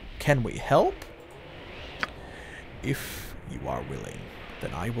 Can we help? If you are willing,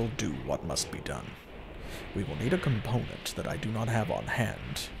 then I will do what must be done. We will need a component that I do not have on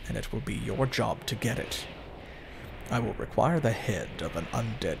hand, and it will be your job to get it. I will require the head of an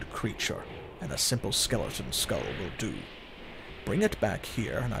undead creature, and a simple skeleton skull will do. Bring it back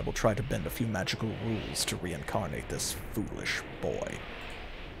here, and I will try to bend a few magical rules to reincarnate this foolish boy.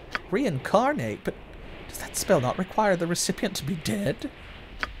 Reincarnate? But does that spell not require the recipient to be dead?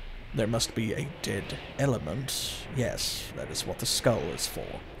 There must be a dead element. Yes, that is what the skull is for.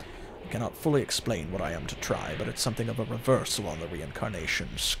 I cannot fully explain what I am to try, but it's something of a reversal on the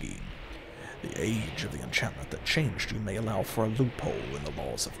reincarnation scheme. The age of the enchantment that changed you may allow for a loophole in the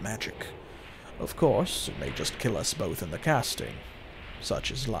laws of magic. Of course, it may just kill us both in the casting.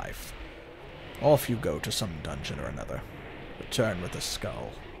 Such is life. Off you go to some dungeon or another. Return with the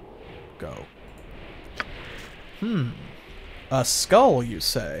skull. Go. A skull, you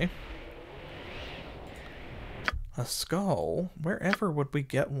say? A skull? Wherever would we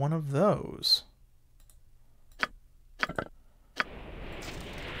get one of those?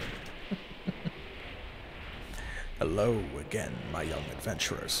 Hello again, my young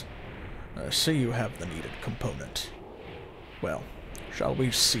adventurers. I see you have the needed component. Well, shall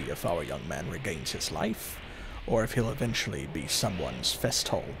we see if our young man regains his life, or if he'll eventually be someone's fest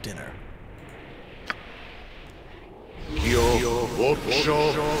hall dinner?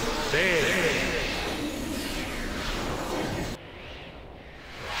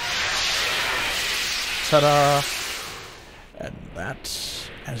 Ta-da! And that,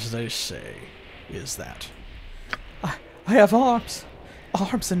 as they say, is that. I have arms!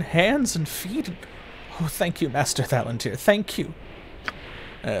 Arms and hands and feet. Oh, thank you, Master Thalantir. Thank you.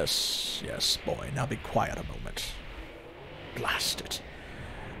 Yes, yes, boy. Now be quiet a moment. Blast it.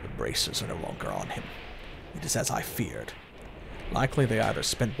 The braces are no longer on him. It is as I feared. Likely they either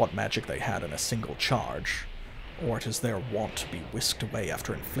spent what magic they had in a single charge, or it is their wont to be whisked away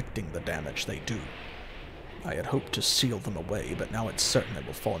after inflicting the damage they do. I had hoped to seal them away, but now it's certain they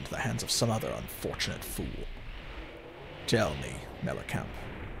will fall into the hands of some other unfortunate fool. Tell me, Melicamp,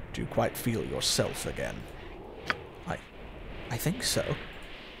 do you quite feel yourself again? I think so.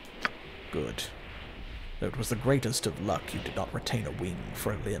 Good. Though it was the greatest of luck you did not retain a wing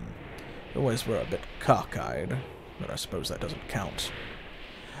for a limb. You always were a bit cockeyed, but I suppose that doesn't count.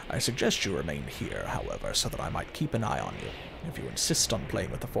 I suggest you remain here, however, so that I might keep an eye on you. If you insist on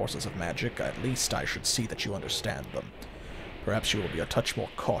playing with the forces of magic, at least I should see that you understand them. Perhaps you will be a touch more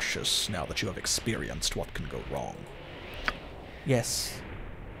cautious now that you have experienced what can go wrong. Yes,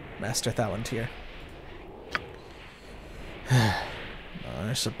 Master Thalantir.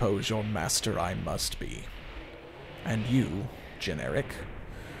 I suppose your master I must be. And you, Gin Eryk,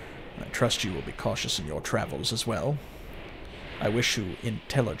 I trust you will be cautious in your travels as well. I wish you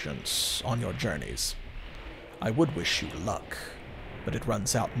intelligence on your journeys. I would wish you luck, but it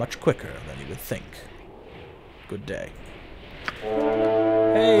runs out much quicker than you would think. Good day.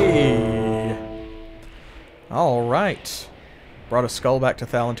 Hey! Alright. Brought a skull back to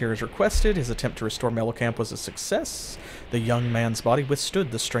Thalantir as requested. His attempt to restore Melicamp was a success. The young man's body withstood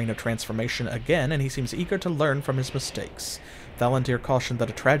the strain of transformation again, and he seems eager to learn from his mistakes. Thalantir cautioned that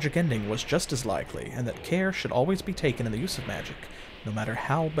a tragic ending was just as likely, and that care should always be taken in the use of magic, no matter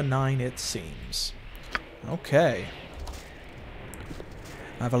how benign it seems. Okay.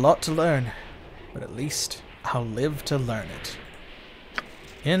 I have a lot to learn, but at least I'll live to learn it.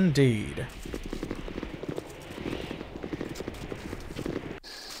 Indeed.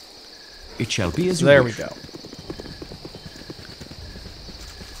 It shall be as you There wish. we go.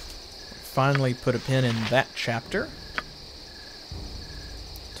 Finally put a pin in that chapter.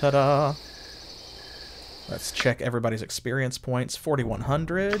 Ta-da! Let's check everybody's experience points.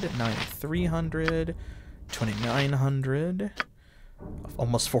 4,100, 9,300, 2,900,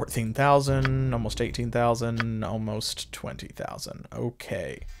 almost 14,000, almost 18,000, almost 20,000.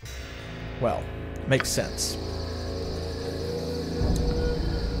 Okay. Well, makes sense.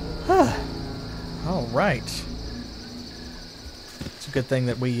 Alright. It's a good thing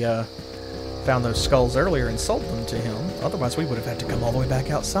that we found those skulls earlier and sold them to him. Otherwise, we would have had to come all the way back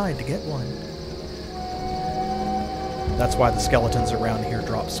outside to get one. That's why the skeletons around here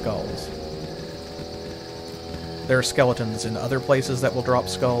drop skulls. There are skeletons in other places that will drop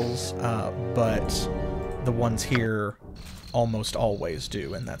skulls, but the ones here almost always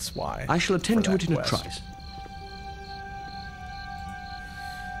do, and that's why. I shall attend to for it that in quest. a trice.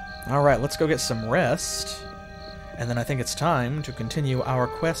 Alright, let's go get some rest. And then I think it's time to continue our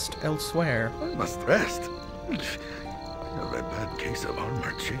quest elsewhere. I must rest. I have a bad case of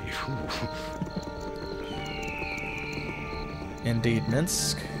armor, chief. Indeed,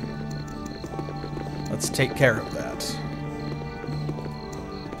 Minsk. Let's take care of that.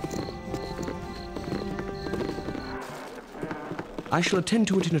 I shall attend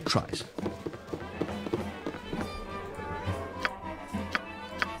to it in a trice.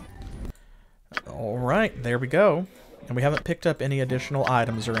 Alright, there we go. And we haven't picked up any additional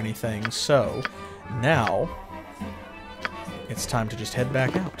items or anything, so now it's time to just head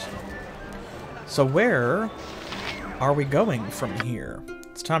back out. So where are we going from here?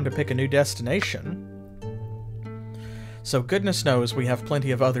 It's time to pick a new destination. So goodness knows we have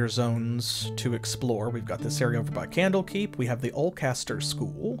plenty of other zones to explore. We've got this area over by Candlekeep. We have the Oldcaster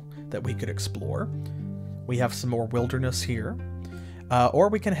School that we could explore. We have some more wilderness here. Or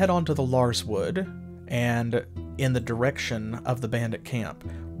we can head on to the Larswood and in the direction of the bandit camp.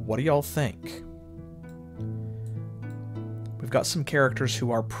 What do y'all think? We've got some characters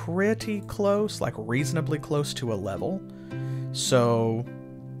who are pretty close, like reasonably close to a level. So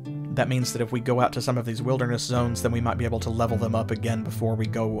that means that if we go out to some of these wilderness zones, then we might be able to level them up again before we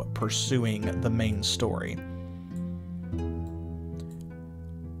go pursuing the main story.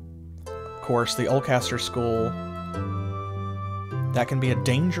 Of course, the Oldcaster School, that can be a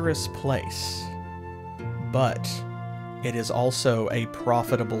dangerous place, but it is also a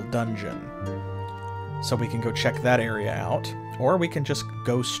profitable dungeon. So we can go check that area out, or we can just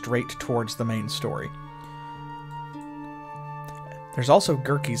go straight towards the main story. There's also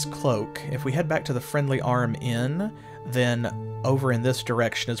Gurky's Cloak. If we head back to the Friendly Arm Inn, then over in this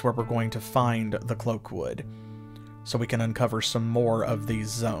direction is where we're going to find the Cloakwood, so we can uncover some more of these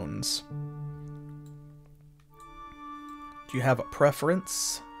zones. Do you have a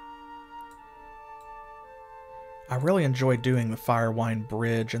preference? I really enjoyed doing the Firewine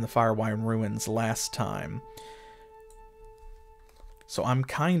Bridge and the Firewine Ruins last time. So I'm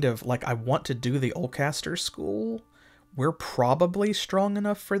kind of, like, I want to do the Oldcaster School. We're probably strong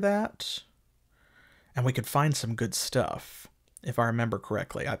enough for that. And we could find some good stuff, if I remember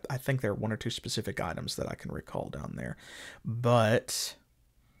correctly. I think there are one or two specific items that I can recall down there. But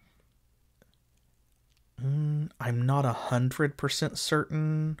I'm not 100%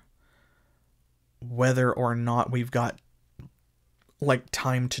 certain whether or not we've got, like,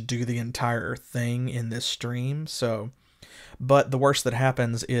 time to do the entire thing in this stream, so... But the worst that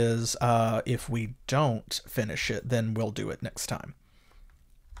happens is, if we don't finish it, then we'll do it next time.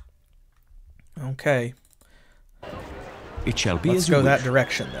 Okay. It shall be Let's as you go that wish.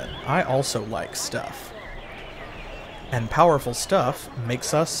 direction, then. I also like stuff. And powerful stuff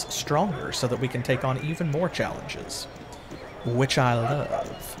makes us stronger so that we can take on even more challenges, which I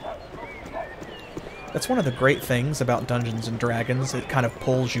love. That's one of the great things about Dungeons & Dragons. It kind of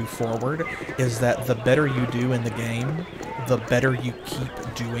pulls you forward, is that the better you do in the game, the better you keep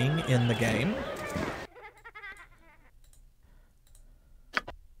doing in the game.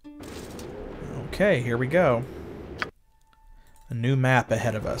 Okay, here we go. A new map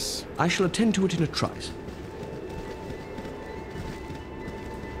ahead of us. I shall attend to it in a trice.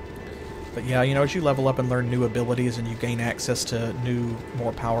 But yeah, you know, as you level up and learn new abilities and you gain access to new,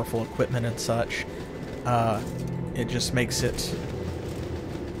 more powerful equipment and such, it just makes it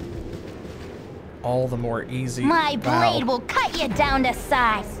all the more easy. My blade will cut you down to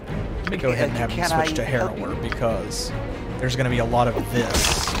size. Let me go ahead and have you switch to Harrower, because there's going to be a lot of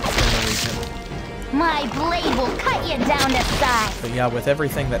this in the region. My blade will cut you down to size. But yeah, with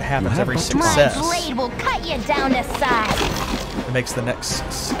everything that happens, every My success, blade will cut you down to size. it makes the next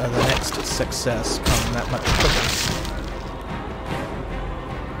success come that much quicker.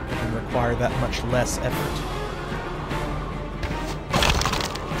 And require that much less effort.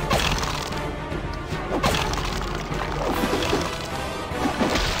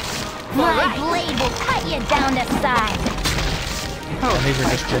 My blade will cut you down to size. And these are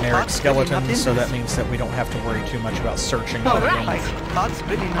just generic skeletons, so that means that we don't have to worry too much about searching for them. My heart's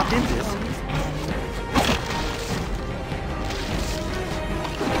really not in this.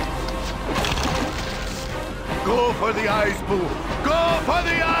 Go for the eyes, Boo! Go for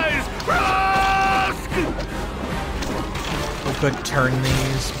the eyes! Rusk! We could turn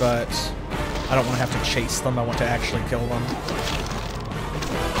these, but I don't want to have to chase them. I want to actually kill them.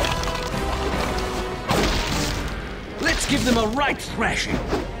 Let's give them a right thrashing.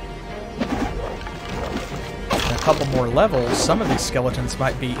 In a couple more levels, some of these skeletons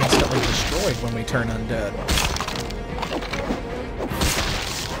might be instantly destroyed when we turn undead.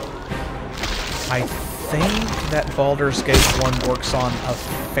 I think that Baldur's Gate 1 works on a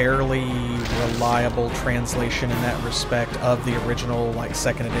fairly reliable translation in that respect of the original, like,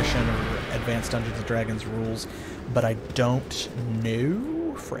 2nd edition or Advanced Dungeons & Dragons rules, but I don't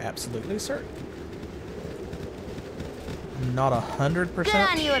know for absolutely certain. Not 100%. Good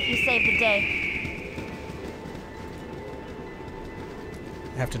on you if you saved the day.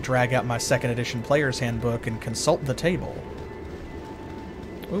 I have to drag out my 2nd edition player's handbook and consult the table.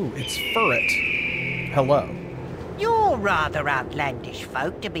 Ooh, it's Furret. Hello. You're rather outlandish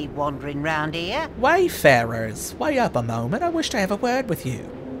folk to be wandering round here. Wayfarers, wait up a moment. I wish to have a word with you.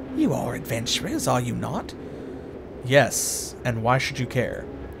 You are adventurers, are you not? Yes, and why should you care?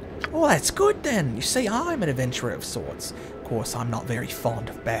 Oh, that's good then. You see, I'm an adventurer of sorts. Of course, I'm not very fond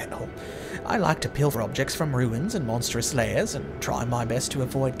of battle. I like to pilfer objects from ruins and monstrous lairs and try my best to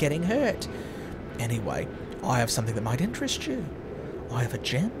avoid getting hurt. Anyway, I have something that might interest you. I have a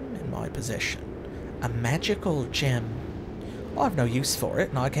gem in my possession. A magical gem. I've no use for it,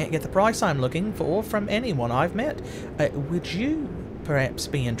 and I can't get the price I'm looking for from anyone I've met. Would you perhaps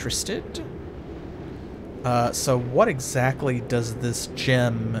be interested? So what exactly does this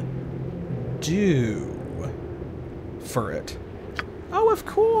gem do for it? Oh, of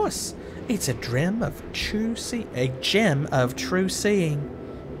course! It's a gem of true seeing.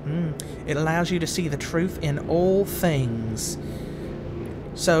 It allows you to see the truth in all things.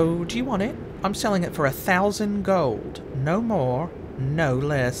 So, do you want it? I'm selling it for 1,000 gold. No more, no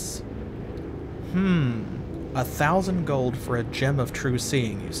less. 1,000 gold for a gem of true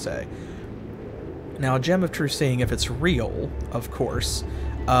seeing, you say? Now, a gem of true seeing, if it's real, of course,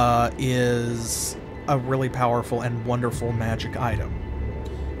 is a really powerful and wonderful magic item.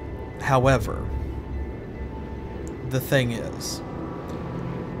 However, the thing is,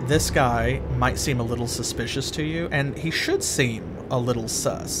 this guy might seem a little suspicious to you, and he should seem a little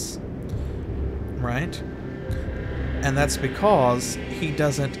sus, right? And that's because he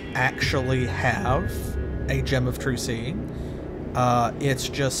doesn't actually have a gem of true seeing. It's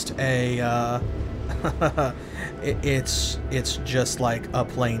just a it's just like a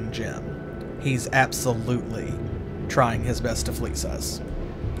plain gem. He's absolutely trying his best to fleece us.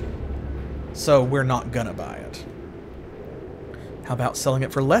 So we're not gonna buy it. How about selling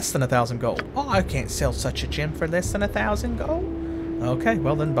it for less than 1,000 gold? Oh, I can't sell such a gem for less than 1,000 gold. Okay,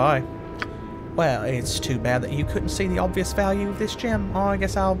 well then buy. Well, it's too bad that you couldn't see the obvious value of this gem. Oh, I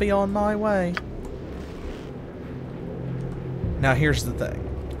guess I'll be on my way. Now here's the thing.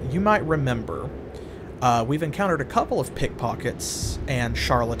 You might remember, we've encountered a couple of pickpockets and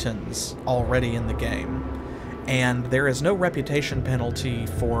charlatans already in the game. And there is no reputation penalty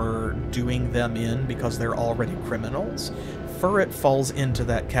for doing them in because they're already criminals. Furret falls into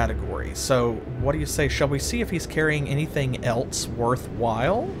that category. So, what do you say? Shall we see if he's carrying anything else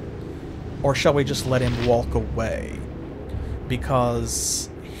worthwhile? Or shall we just let him walk away? Because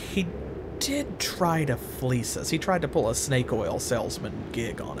he did try to fleece us. He tried to pull a snake oil salesman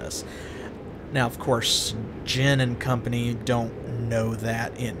gig on us. Now, of course, Gin and company don't know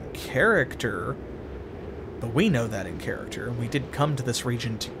that in character, but we know that in character. We did come to this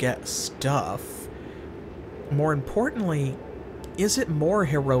region to get stuff. More importantly, is it more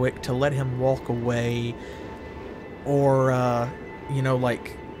heroic to let him walk away, or, you know,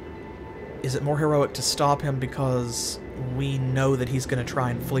 like, is it more heroic to stop him because we know that he's going to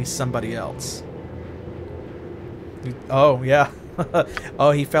try and fleece somebody else? Oh, yeah.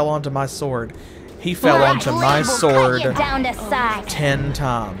 Oh, he fell onto my sword. He fell onto my sword 10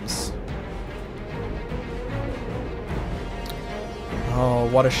 times. Oh,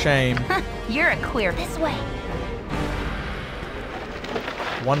 what a shame. You're a queer. This way.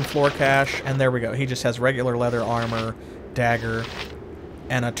 One floor cache, and there we go. He just has regular leather armor, dagger,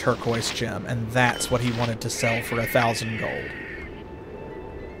 and a turquoise gem, and that's what he wanted to sell for 1,000 gold.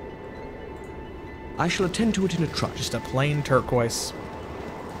 I shall attend to it in a trice. Just a plain turquoise.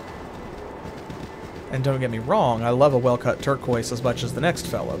 And don't get me wrong, I love a well-cut turquoise as much as the next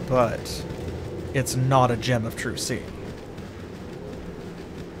fella, but it's not a gem of true seeing.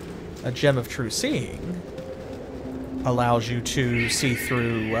 A gem of true seeing allows you to see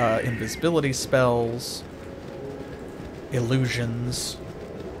through invisibility spells, illusions.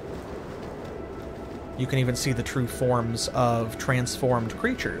 You can even see the true forms of transformed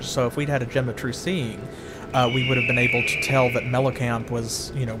creatures. So if we'd had a gem of true seeing, we would have been able to tell that Melicamp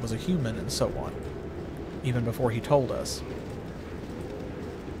was, you know, was a human and so on, even before he told us.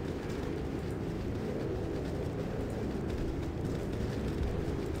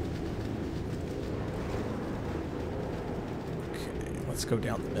 Okay, let's go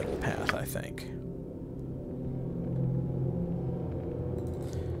down the middle path, I think.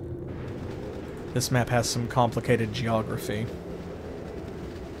 This map has some complicated geography.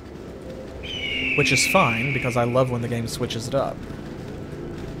 Which is fine, because I love when the game switches it up.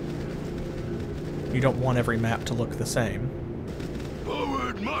 You don't want every map to look the same.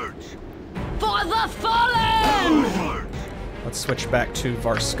 Forward march! For the fallen! March! Let's switch back to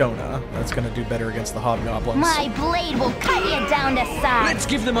Varskona. That's going to do better against the hobgoblins. My blade will cut you down to size. Let's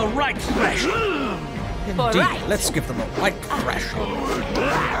give them a right thrash. Indeed, right. let's give them a right thrash.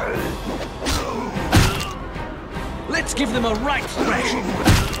 Let's give them a right thrash.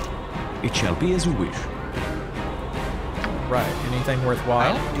 It shall be as you wish. Right, anything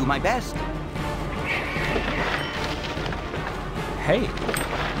worthwhile? I'll do my best. Hey.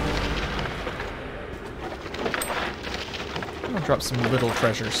 I'll drop some little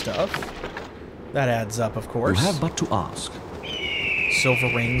treasure stuff. That adds up, of course. You have but to ask.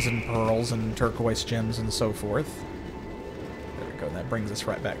 Silver rings and pearls and turquoise gems and so forth. There we go, that brings us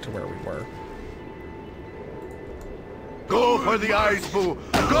right back to where we were. Go for the eyes, Boo!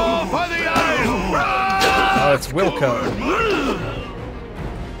 Go for the eyes! Oh, it's Wilco.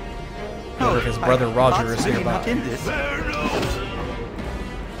 Or his brother Roger is really nearby. not in this.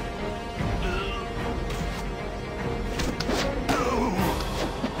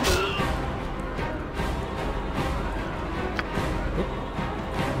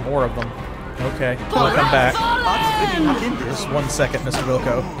 More of them. Okay, we'll come back. God's really not in this. Just 1 second, Mr.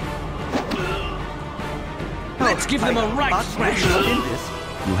 Wilco. Let's give them a right God's thrash. really not in this.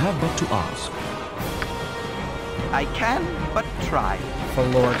 You have but to ask. I can but try. For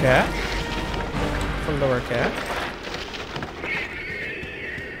lower cat. For lower cat.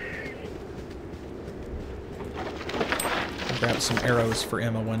 Grab some arrows for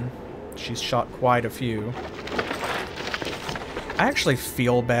Emma. She's shot quite a few. I actually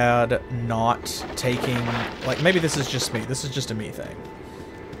feel bad not taking... Like, maybe this is just me. This is just a me thing.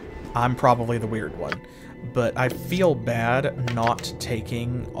 I'm probably the weird one. But I feel bad not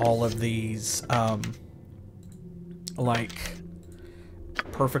taking all of these, like,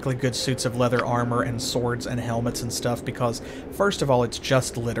 perfectly good suits of leather armor and swords and helmets and stuff, because, first of all, it's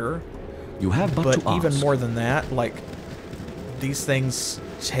just litter. You have but to ask. But even more than that, like, these things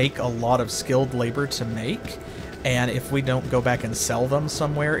take a lot of skilled labor to make, and if we don't go back and sell them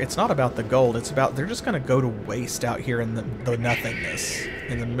somewhere, it's not about the gold, it's about they're just going to go to waste out here in the nothingness,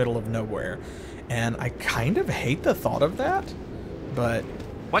 in the middle of nowhere. And I kind of hate the thought of that, but...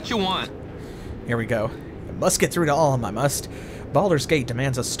 What you want? Here we go. I must get through to Alm, I must. Baldur's Gate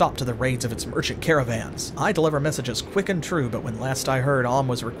demands a stop to the raids of its merchant caravans. I deliver messages quick and true, but when last I heard, Alm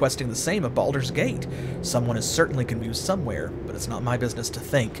was requesting the same of Baldur's Gate. Someone is certainly confused somewhere, but it's not my business to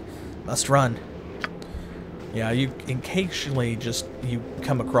think. Must run. Yeah, you occasionally you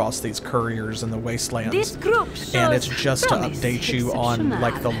come across these couriers in the wastelands, This group and it's shows just to promise update you on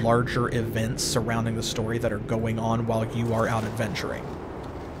like the exceptional. larger events surrounding the story that are going on while you are out adventuring,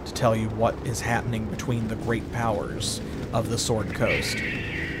 to tell you what is happening between the great powers of the Sword Coast.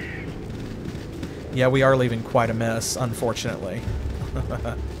 Yeah, we are leaving quite a mess, unfortunately.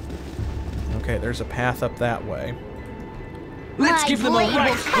 Okay, there's a path up that way. Let's My give them a blade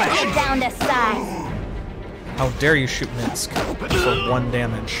right will cut you thrash. down to size. How dare you shoot Minsk for 1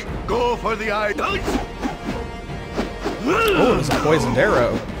 damage. Go for the eyes! Oh, it was a poisoned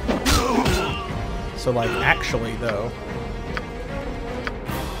arrow. So, like, actually, though.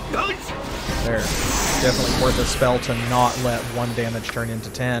 There. Definitely worth a spell to not let 1 damage turn into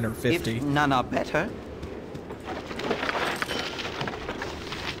 10 or 50. If none are better.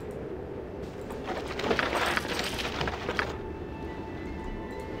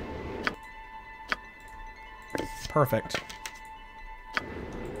 Perfect.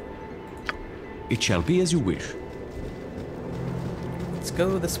 It shall be as you wish. Let's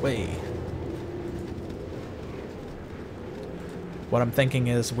go this way. What I'm thinking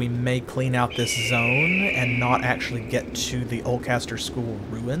is we may clean out this zone and not actually get to the Oldcaster School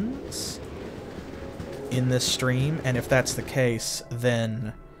ruins in this stream, and if that's the case,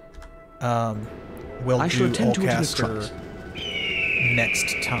 then we'll I shall do attend to it in a Oldcaster trice.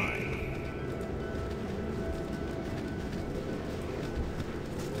 next time.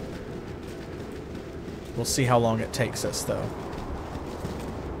 We'll see how long it takes us, though.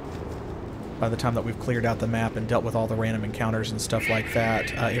 By the time that we've cleared out the map and dealt with all the random encounters and stuff like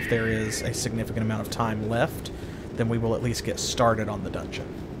that, if there is a significant amount of time left, then we will at least get started on the dungeon.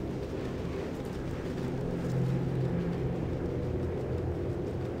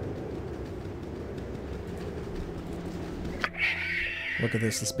 Look at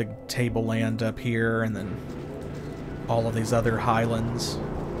this big tableland up here, and then all of these other highlands.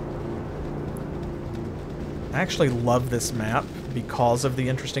 I actually love this map because of the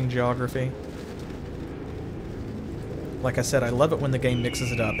interesting geography. Like I said, I love it when the game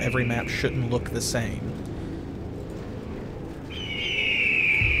mixes it up. Every map shouldn't look the same.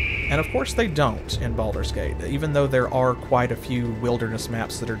 And of course they don't in Baldur's Gate, even though there are quite a few wilderness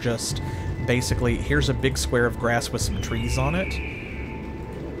maps that are just basically, here's a big square of grass with some trees on it.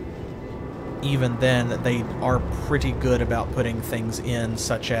 Even then, they are pretty good about putting things in,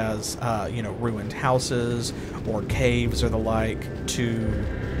 such as, you know, ruined houses or caves or the like, to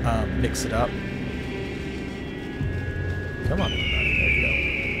mix it up. Come on, everybody. There you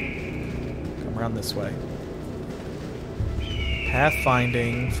go. Come around this way.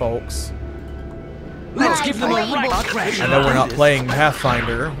 Pathfinding, folks. Let's give them a right crash. I know we're not playing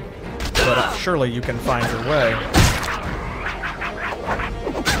Pathfinder, but surely you can find your way.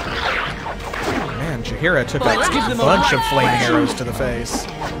 Man, Jaheira took a bunch of flaming arrows to the face.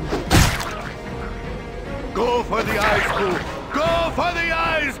 Go for the eyes, fool! Go for the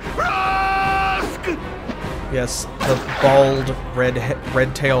eyes! Rusk! Yes, the bald,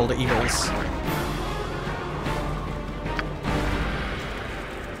 red-tailed eagles.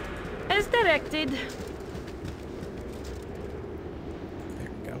 As directed. There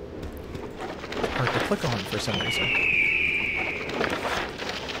we go. Hard to click on for some reason.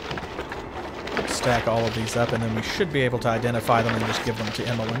 Stack all of these up, and then we should be able to identify them and just give them to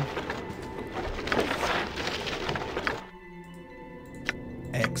Emmeline.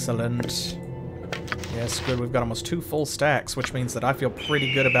 Excellent. Yes, good. We've got almost 2 full stacks, which means that I feel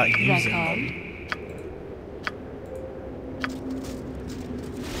pretty good about using them.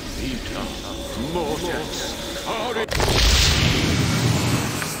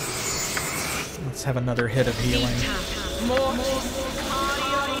 Let's have another hit of healing.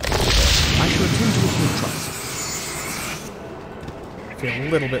 I shall attend to it with trust. I feel a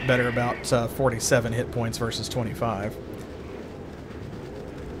little bit better about 47 hit points versus 25.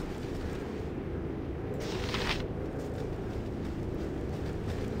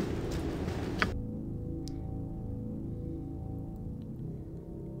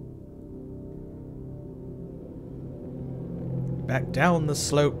 Back down the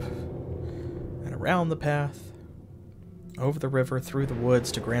slope and around the path, over the river, through the woods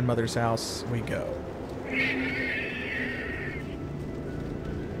to grandmother's house we go.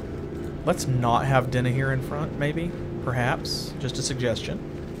 Let's not have Dinah here in front, maybe? Perhaps? Just a suggestion.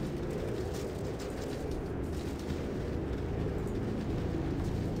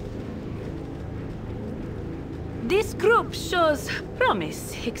 This group shows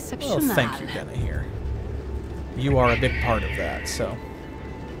promise exceptional. Oh, thank you, Dinah, here. You are a big part of that, so...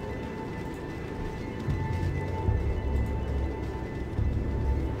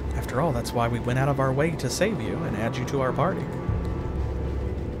 After all, that's why we went out of our way to save you and add you to our party.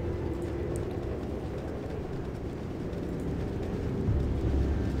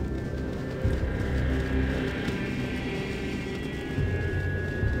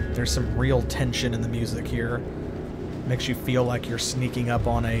 There's some real tension in the music here. Makes you feel like you're sneaking up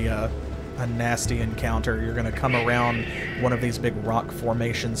on a nasty encounter. You're going to come around one of these big rock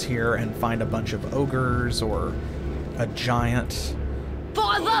formations here and find a bunch of ogres or a giant.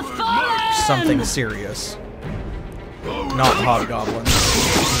 For the fallen! Something serious. Not hobgoblins.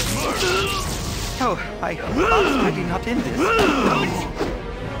 Oh, I was really not in this.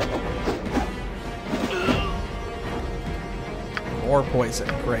 More poison.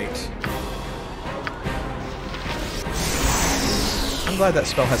 Great. I'm glad that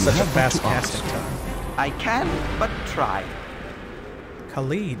spell has such a fast casting time. I can but try.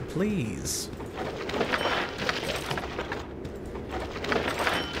 Khalid, please.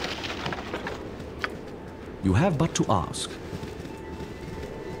 You have but to ask.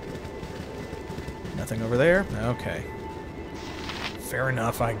 Nothing over there? Okay. Fair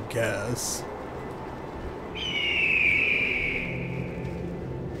enough, I guess.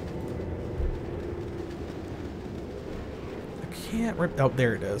 Oh,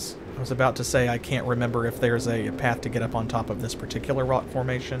 there it is. I was about to say I can't remember if there's a path to get up on top of this particular rock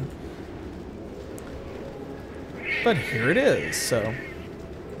formation. But here it is, so...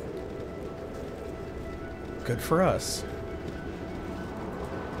 good for us.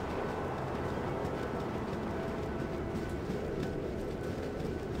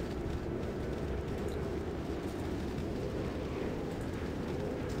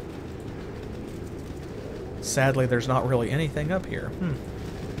 Sadly, there's not really anything up here.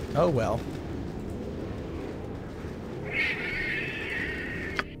 Oh well.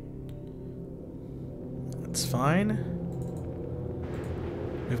 That's fine.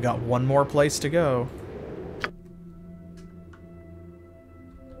 We've got one more place to go.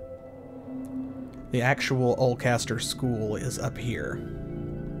 The actual Oldcaster School is up here.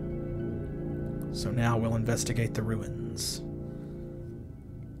 So now we'll investigate the ruins,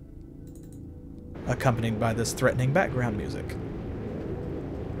 accompanied by this threatening background music.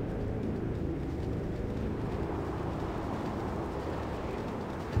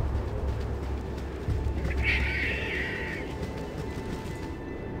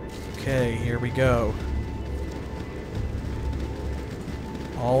 Okay, here we go.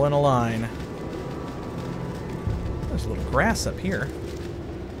 All in a line. There's a little grass up here.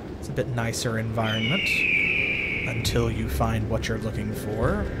 It's a bit nicer environment. Until you find what you're looking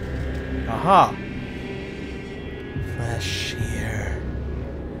for. Aha! Flesh here.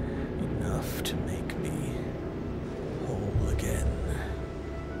 Enough to make me whole again.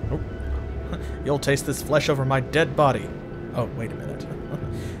 Oh. You'll taste this flesh over my dead body. Oh, wait a minute.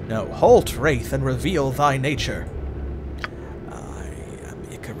 No, halt, Wraith, and reveal thy nature. I am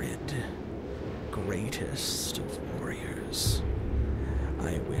Icarid, greatest of warriors.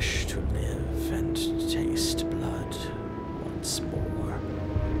 I wish to live and taste blood once more.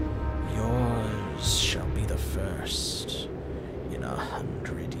 Yours shall be the first in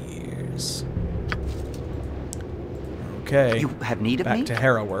 100 years. Okay. You have need of back me? to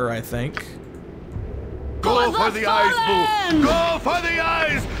Harrower, I think. Go for the eyes, Boo! Go for the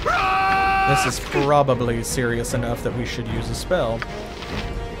eyes! Run! This is probably serious enough that we should use a spell.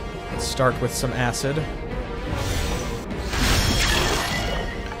 Let's start with some acid.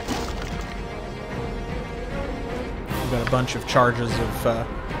 We've got a bunch of charges of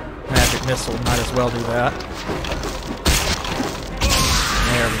magic missile. Might as well do that.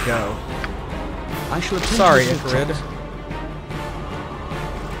 There we go. I shall attend Sorry, to your Icarid. trust.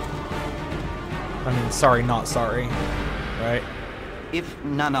 I mean, sorry, not sorry. Right? If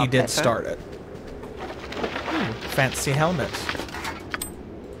none are He did better, start it. Ooh, fancy helmet.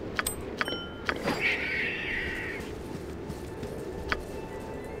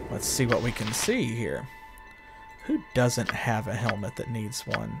 Let's see what we can see here. Who doesn't have a helmet that needs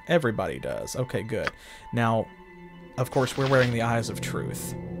one? Everybody does. Okay, good. Now, of course, we're wearing the Eyes of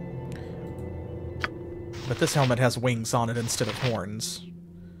Truth. But this helmet has wings on it instead of horns.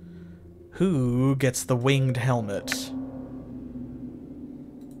 Who gets the winged helmet?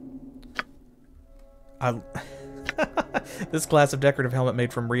 This class of decorative helmet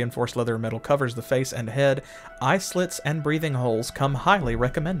made from reinforced leather and metal covers the face and head. Eye slits and breathing holes come highly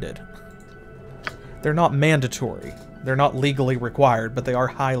recommended. They're not mandatory. They're not legally required, but they are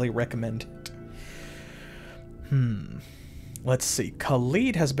highly recommended. Let's see.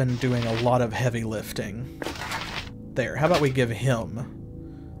 Khalid has been doing a lot of heavy lifting. There. How about we give him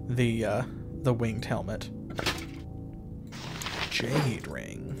the winged helmet? Jade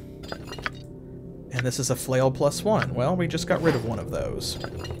ring. And this is a flail +1. Well, we just got rid of one of those.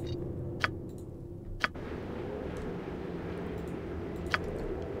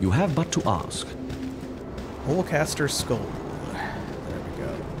 You have but to ask. Oldcaster skull. There we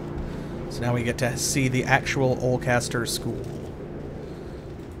go. So now we get to see the actual Oldcaster school.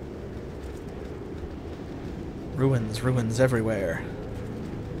 Ruins, ruins everywhere.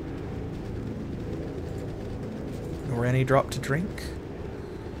 Nor any drop to drink?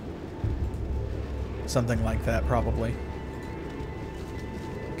 Something like that, probably.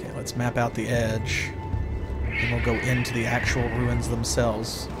 Okay, let's map out the edge. And we'll go into the actual ruins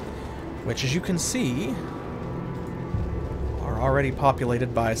themselves, which, as you can see, are already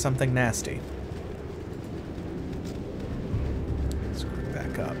populated by something nasty. Let's go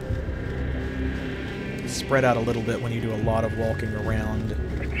back up. Spread out a little bit when you do a lot of walking around.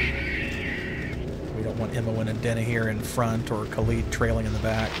 We don't want Imowen and Denna here in front, or Khalid trailing in the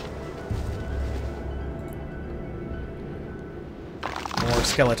back. More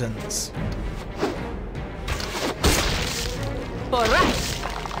skeletons. For us,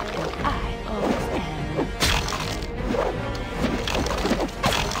 I always am.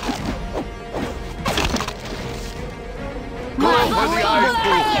 My blade will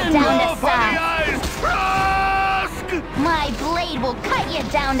cut you down Go to for the size. eyes! Rusk! My blade will cut you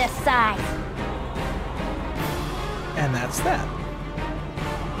down to size. And that's that.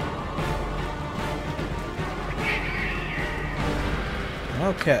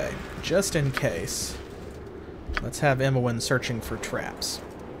 Okay, just in case, let's have Imowen searching for traps.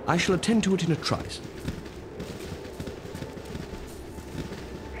 I shall attend to it in a trice.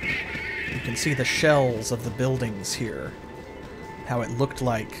 You can see the shells of the buildings here. How it looked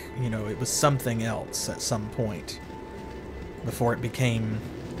like, you know, it was something else at some point before it became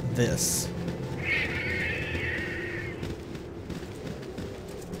this.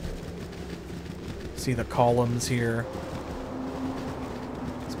 See the columns here.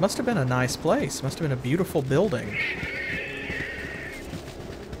 This must have been a nice place. Must have been a beautiful building.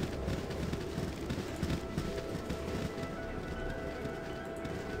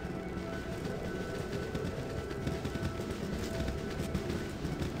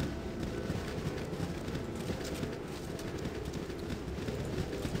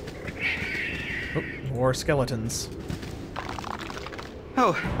 More skeletons.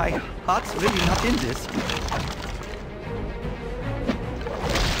 Oh, my heart's really not in this.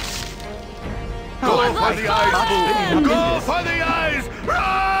 Go for the eyes, really Boo! not Go in this. for the eyes!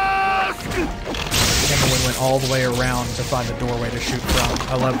 Rusk! Emily went all the way around to find a doorway to shoot from.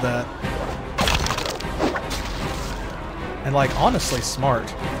 I love that. And, like, honestly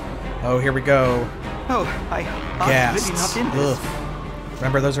smart. Oh, here we go. Oh, my heart's Ghasts. really not in this. Ugh.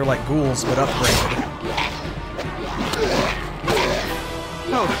 Remember, those are like ghouls, but upgraded.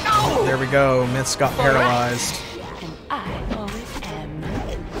 Oh, There we go. Myths got paralyzed. And I always am.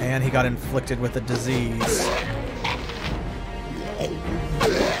 And he got inflicted with a disease.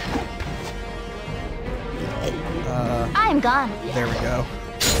 I'm gone. There we go.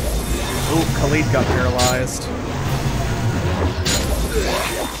 Ooh, Khalid got paralyzed.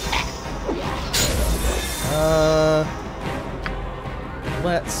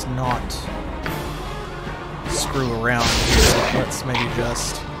 Let's not screw around here. Let's maybe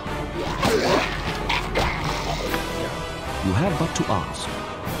just... You have but to ask.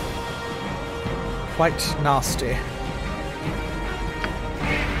 Quite nasty.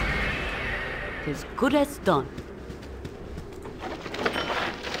 As good as done.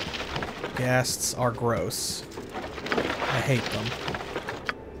 Ghasts are gross. I hate them.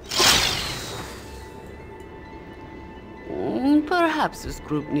 Perhaps this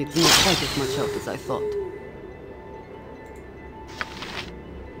group needs not quite as much help as I thought.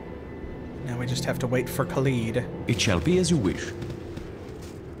 Now we just have to wait for Khalid. It shall be as you wish.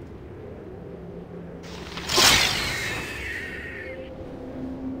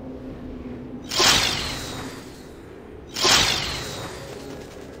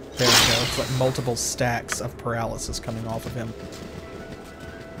 There we go. It's like multiple stacks of paralysis coming off of him.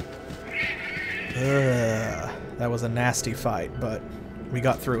 Ugh. That was a nasty fight, but we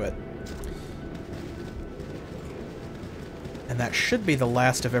got through it. And that should be the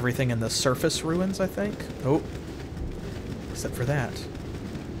last of everything in the surface ruins, I think. Oh. Except for that.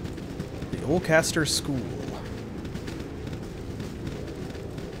 The Oldcaster School.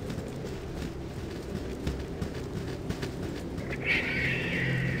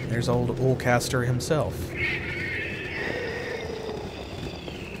 There's old Oldcaster himself.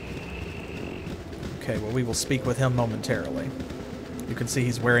 Okay, well, we will speak with him momentarily. You can see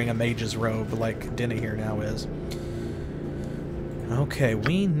he's wearing a mage's robe like Denny here now is. Okay,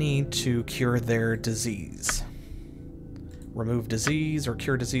 we need to cure their disease. Remove disease or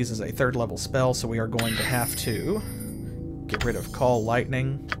cure disease is a 3rd level spell, so we are going to have to get rid of Call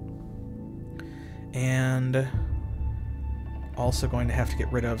Lightning. And also going to have to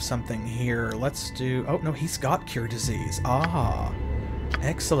get rid of something here. Let's do... Oh, no, he's got cure disease. Ah,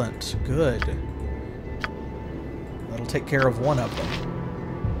 excellent. Good. That'll take care of one of them.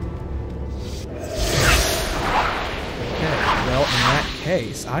 Okay, well, in that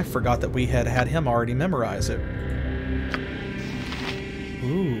case, I forgot that we had him already memorize it.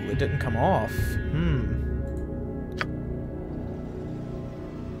 Ooh, it didn't come off.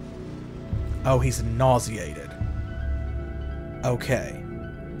 Oh, he's nauseated. Okay.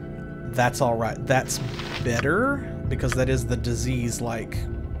 That's alright. That's better, because that is the disease, like,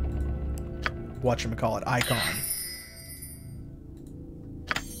 whatchamacallit, icon.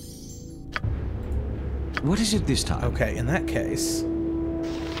 What is it this time? Okay, in that case,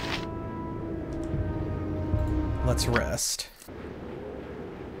 let's rest.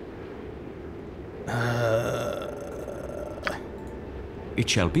 It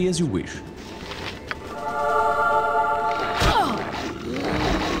shall be as you wish.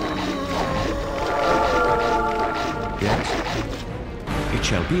 Yes? It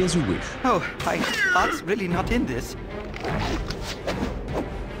shall be as you wish. oh, my heart's really not in this.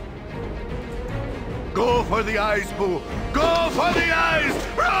 Go for the eyes, Boo! Go for the eyes!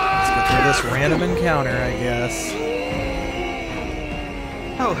 Let's get through this random encounter, I guess.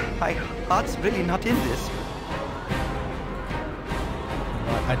 Oh, my heart's really not in this.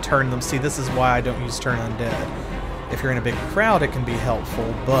 I turn them. See, this is why I don't use Turn Undead. If you're in a big crowd, it can be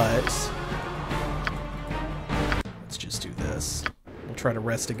helpful, but... Let's just do this. We'll try to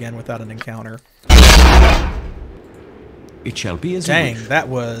rest again without an encounter. It shall be as you Dang, wish. that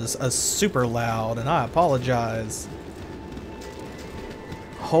was a super loud, and I apologize.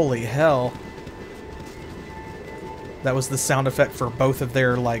 Holy hell. That was the sound effect for both of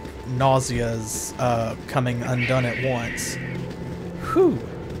their, like, nauseas coming undone at once. Whew.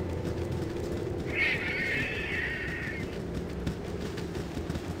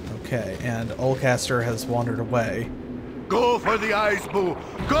 Okay, and Oldcaster has wandered away. Go for the eyes, Boo!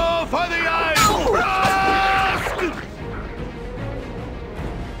 Go for the eyes! Rusk!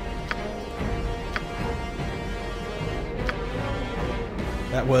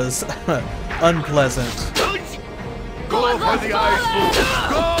 That was unpleasant. Go for the eyes, fool!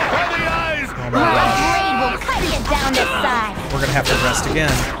 Go for the eyes! Oh my My gosh. blade will cut you down to size. We're gonna have to rest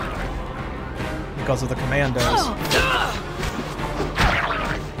again. Because of the commandos.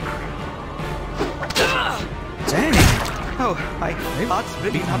 Dang! Oh, my heart's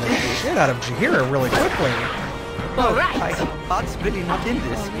really Beating not the in this. shit out of Jahira really quickly. Oh, my heart's really not in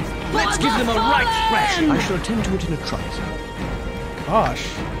this. Let's give them a right thrashing. I shall attend to it in a trice. Gosh,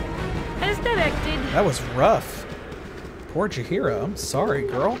 As directed. that was rough. Poor Jahira. I'm sorry,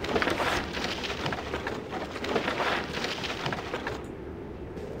 girl.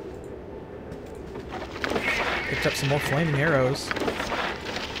 Picked up some more flaming arrows.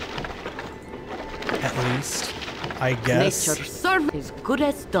 At least, I guess. Nature serve is good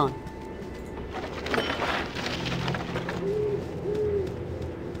as done.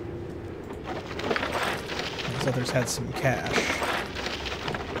 These others had some cash.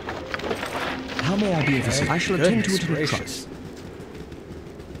 How may I be of assistance? I shall attend to it in a trice.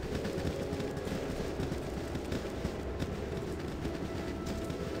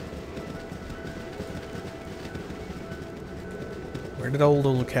 Where did old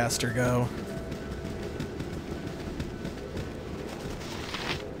Olucaster go?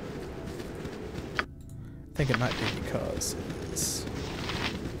 I think it might be because it's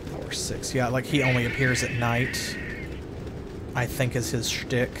hour 6. Yeah, like he only appears at night, I think is his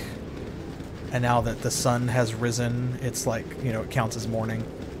shtick. And now that the sun has risen, it's like, you know, it counts as morning.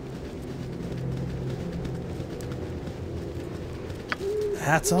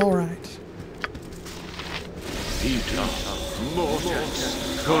 That's alright.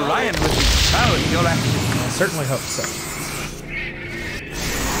 Orion will be proud of your action. I certainly hope so.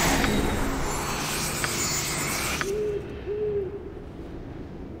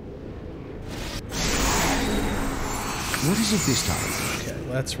 What is it this time?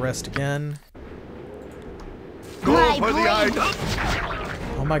 Okay, let's rest again. Go My for the eyes! blade.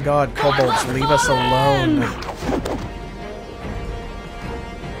 Oh my god, kobolds, leave us alone.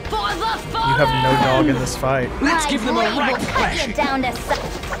 You have no dog in this fight. Let's give them a right cut you down to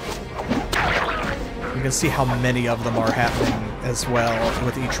size. You can see how many of them are happening as well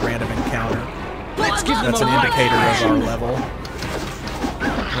with each random encounter. Let's give them That's a an right indicator of thrashing. our level.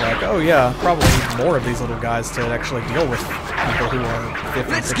 We're like, oh yeah, probably need more of these little guys to actually deal with people who are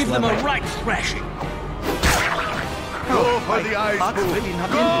 50, Let's 60 give them a level. right thrashing. Go for the eyes, heart's fool! really not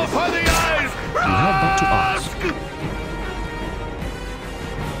in Go this. for the eyes! You have but to ask.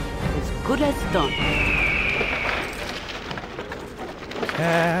 As good as done.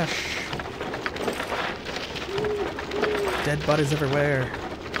 Cash. Dead bodies everywhere.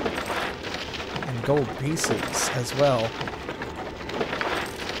 And gold pieces as well.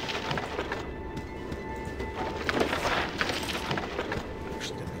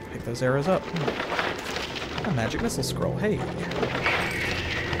 Actually didn't pick those arrows up. A magic missile scroll. Hey.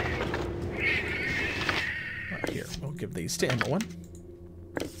 Right here. We'll give these to Emmeline.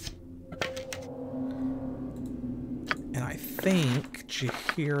 And I think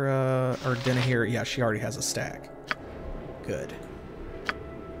Jahira or Denahir, yeah, she already has a stack. Good.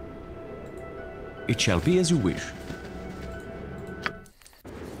 It shall be as you wish.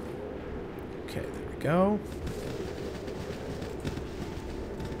 Okay, there we go.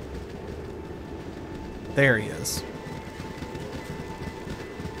 There he is.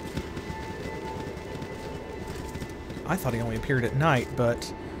 I thought he only appeared at night,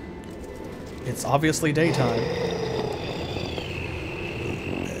 but it's obviously daytime.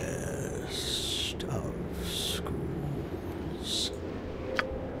 Best of schools.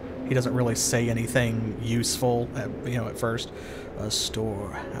 He doesn't really say anything useful, at first. A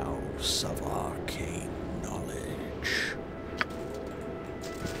storehouse of arcane knowledge.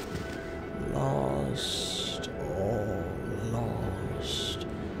 Lost, all lost,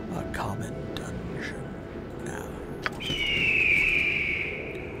 a common dungeon now.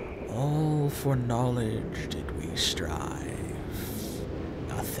 All for knowledge did we strive,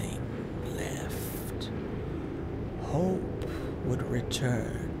 nothing left. Hope would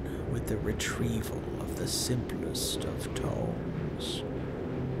return with the retrieval of the simplest of tomes,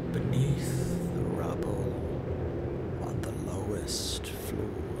 beneath the rubble, on the lowest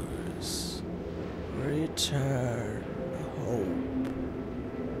floors. Return, hope.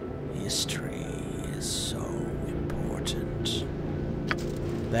 History is so important.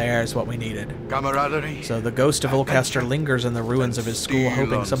 There's what we needed. Camaraderie. So the ghost of Olucaster lingers in the ruins of his school,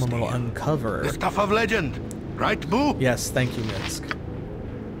 hoping someone will uncover. The stuff of legend. Right, Boo? Yes, thank you, Minsk.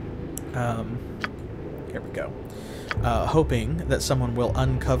 Here we go. hoping that someone will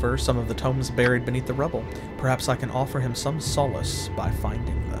uncover some of the tomes buried beneath the rubble. Perhaps I can offer him some solace by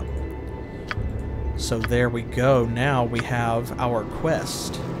finding them. So there we go. Now we have our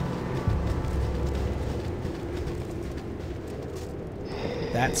quest.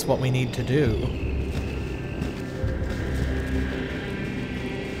 That's what we need to do.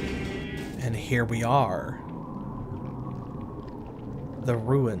 And here we are. The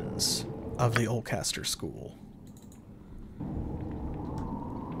ruins of the Oldcaster School.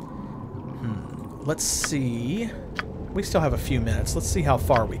 Let's see. We still have a few minutes. Let's see how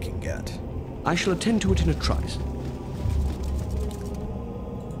far we can get. I shall attend to it in a trice.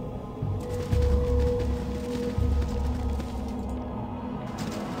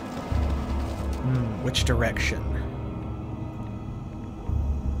 Which direction?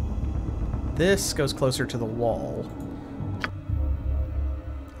 This goes closer to the wall.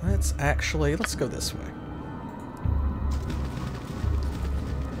 Let's go this way.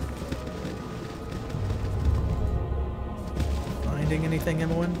 Finding anything,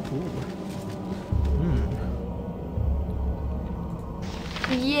 Emmeline? Ooh.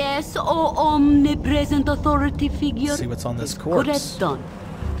 Yes, oh omnipresent authority figure. Let's see what's on this corpse. Correct done.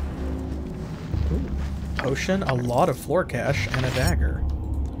 Potion, a lot of floor cash, and a dagger.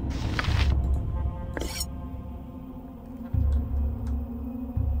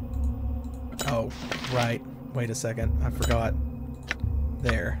 Oh, right. Wait a second. I forgot.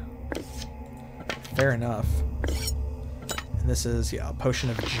 There. Fair enough. And this is, yeah, a potion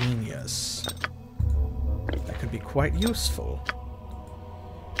of genius. That could be quite useful.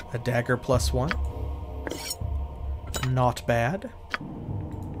 A dagger +1. Not bad.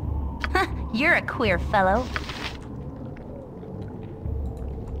 You're a queer fellow.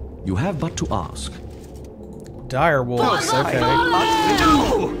 You have but to ask. Dire wolves, okay.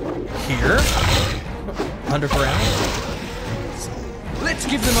 Here? Underground? Let's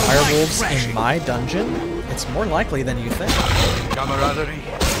give them a Dire wolves in my dungeon? It's more likely than you think. Camaraderie,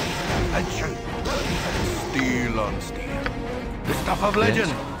 adventure, steel on steel. The stuff of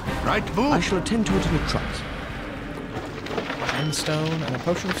legend, right, Boo? I shall attend to it in a trice. Gemstone and a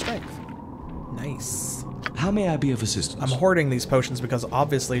potion of strength. Nice. How may I be of assistance? I'm hoarding these potions because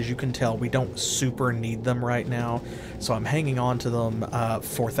obviously, as you can tell, we don't super need them right now. So I'm hanging on to them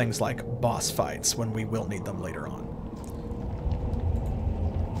for things like boss fights when we will need them later on.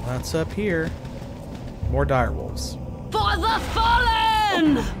 What's up here? More dire wolves. For the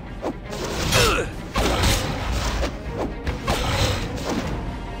fallen!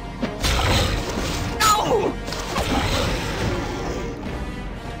 No!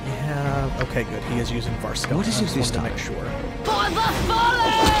 Okay, good. He is using Varskon. What is it this time? To make sure. For the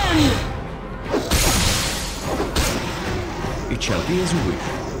fallen! It shall be as you wish.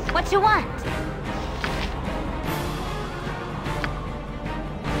 What you want?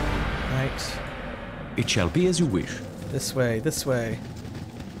 Right. It shall be as you wish. This way, this way.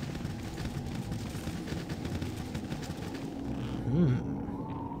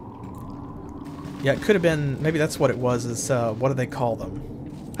 Yeah, it could have been, maybe that's what it was, is, what do they call them?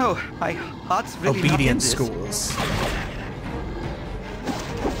 Oh, my heart's really Obedience not in this. schools.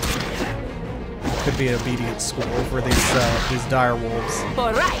 Could be an obedience school for these dire wolves.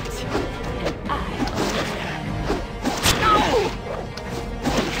 For right. And I.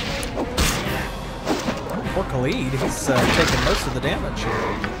 Poor Khalid, he's taking most of the damage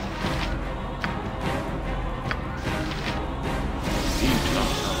here.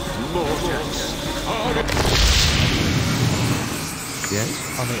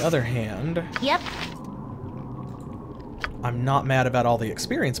 Yes? On the other hand... Yep. I'm not mad about all the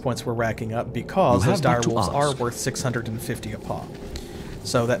experience points we're racking up because those dire wolves are worth 650 a pop.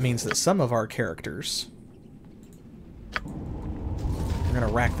 So that means that some of our characters are going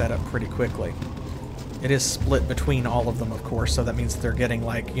to rack that up pretty quickly. It is split between all of them, of course, so that means that they're getting,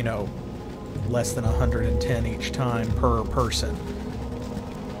 like, you know, less than 110 each time per person.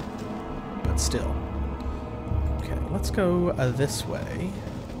 But still. Okay, let's go this way.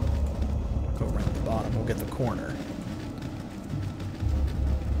 Go around the bottom, we'll get the corner.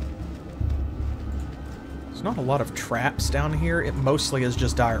 There's not a lot of traps down here. It mostly is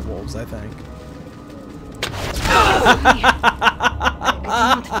just dire wolves, I think. I do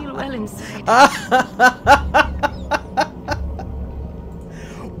not feel well inside.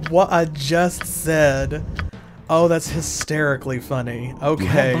 What I just said. Oh, that's hysterically funny.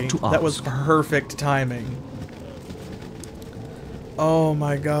 Okay, that was perfect timing. Oh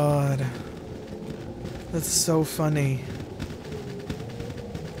my god. That's so funny.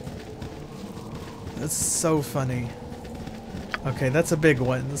 That's so funny. Okay, that's a big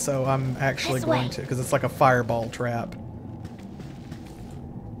one, so I'm actually going to, because it's like a fireball trap.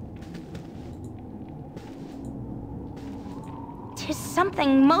 There's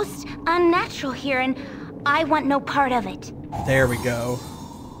something most unnatural here, and I want no part of it. There we go.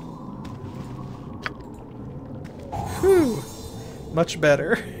 Whew. Much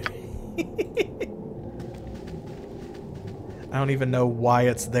better. I don't even know why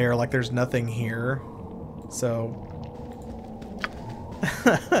it's there. Like, there's nothing here. So...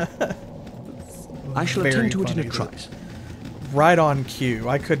 I shall attend to it in a trice. Right on cue.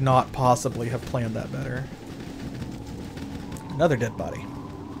 I could not possibly have planned that better. Another dead body.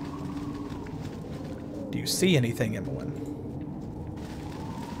 Do you see anything, Emmeline?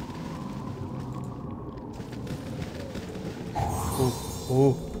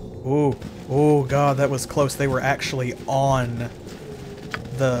 Ooh, God, that was close. They were actually on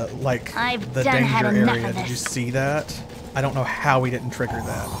the, like, the danger area. Did you see that? I don't know how we didn't trigger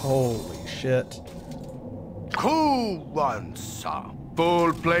that. Holy shit. Cool one, sir.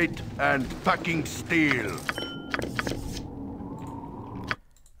 Full plate and packing steel.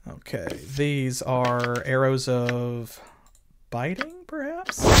 Okay, these are arrows of biting,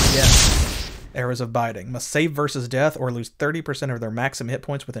 perhaps? Yes. Arrows of biting. Must save versus death or lose 30% of their maximum hit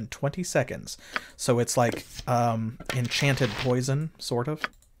points within 20 seconds. So it's like enchanted poison, sort of.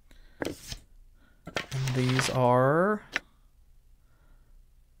 And these are...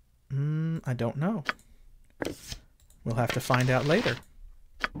 I don't know. We'll have to find out later.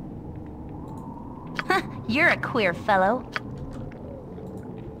 You're a queer fellow.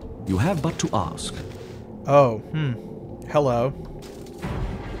 You have but to ask. Oh, hello.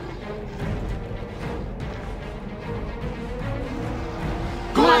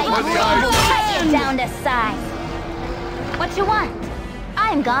 My blade will cut you down to size. What you want?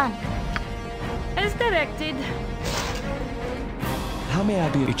 I'm gone. As directed. How may I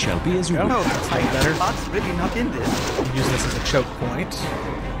be? It shall be as you wish. No, That's my better. heart's really not in this. Use this as a choke point.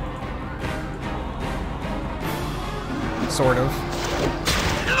 Sort of.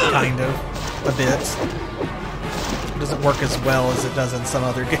 Kind of. A bit. It doesn't work as well as it does in some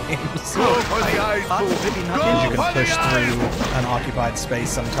other games. Go for the eyes, Heart's really not Go in You this. can push through unoccupied space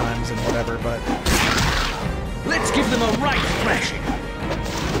sometimes and whatever, but... Let's give them a right thrashing.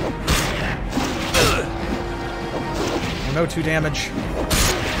 Oh, no, 2 damage.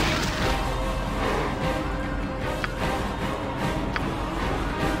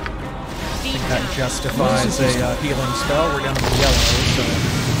 I think that justifies a healing spell. We're down to the yellow,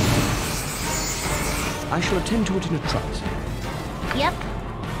 I shall attend to it in a trice. Yep,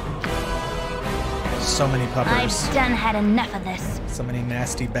 so... So many I've puppers. done had enough of this. So many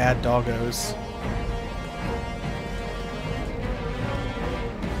nasty bad doggos.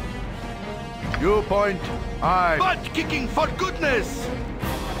 You point. I. Butt kicking for goodness!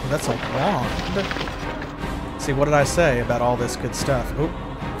 That's a wand. See, what did I say about all this good stuff? Oh,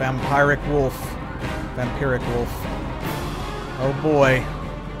 vampiric wolf. Vampiric wolf. Oh boy.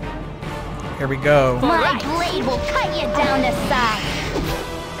 Here we go. My blade will cut you down to size.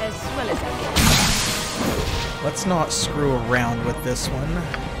 As well as I can. Let's not screw around with this one.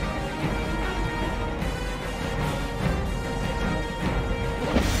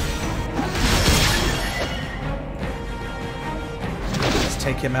 Let's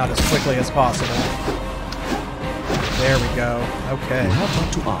take him out as quickly as possible. There we go. Okay. You have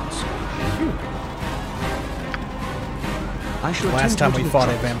but to ask. I shall Last attend time to it we in a fought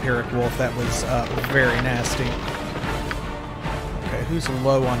a trice. vampiric wolf, that was very nasty. Okay, who's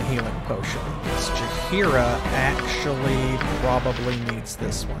low on healing potions? Jaheira actually probably needs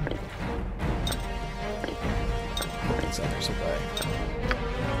this one. Put these others away.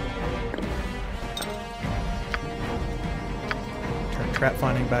 Turn trap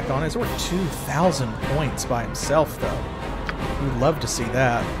finding back on. He's worth 2,000 points by himself, though. We'd love to see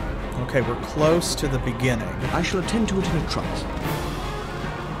that. Okay, we're close to the beginning. I shall attend to it in a trice.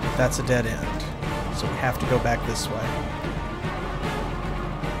 That's a dead end. So we have to go back this way.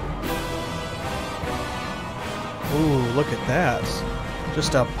 Ooh, look at that.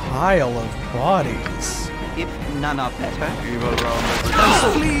 Just a pile of bodies. If none are better. Evil round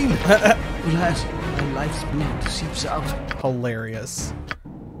Fleeing! Alas, my life's blood seeps out. Hilarious.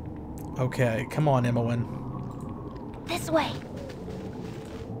 Okay, come on, Emmeline. This way.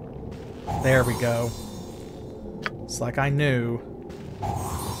 There we go. It's like I knew.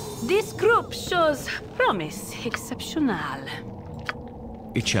 This group shows promise exceptional.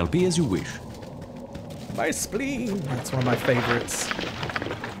 It shall be as you wish. My spleen! That's one of my favorites.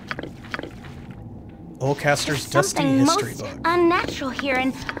 Oldcaster's Dusty Something History most Book. unnatural here,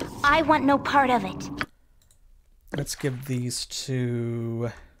 and I want no part of it. let's give these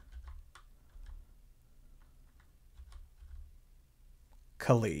to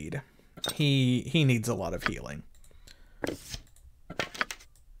Khalid. He needs a lot of healing.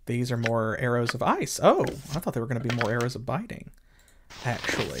 These are more arrows of ice. Oh, I thought they were going to be more arrows of biting,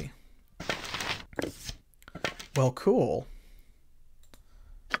 actually. Well, cool.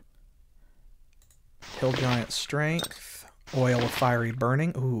 Hill Giant Strength. Oil of Fiery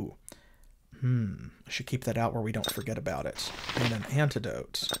Burning. Ooh. I should keep that out where we don't forget about it. And an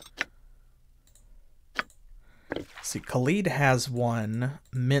antidote. See, Khalid has one.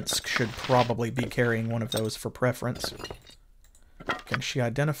 Minsk should probably be carrying one of those for preference. Can she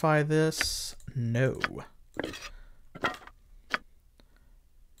identify this? No.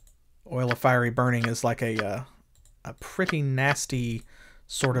 Oil of Fiery Burning is like a pretty nasty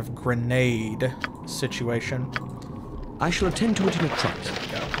sort of grenade situation. I shall attend to it in a trice.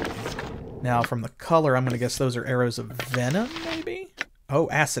 Now, from the color, I'm going to guess those are arrows of venom, maybe? Oh,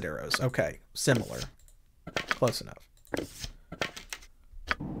 acid arrows. Okay, similar. Close enough.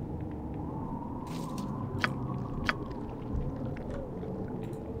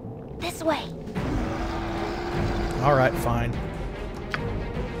 This way. All right, fine.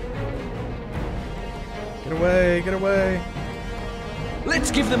 Get away, get away.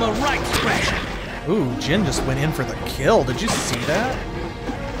 Let's give them a right thrashing. Ooh, Jin just went in for the kill. Did you see that?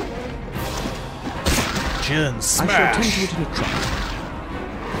 Jin, smash. I shall attend to it in a trice.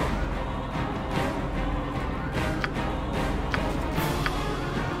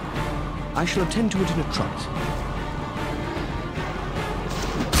 I shall attend to it in a trice.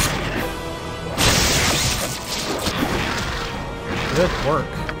 Good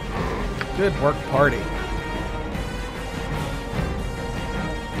work. Good work, party.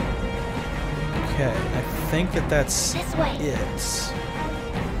 Okay, I think that's This way. it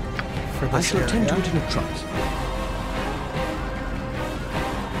for this I shall attend to area. it in a trice.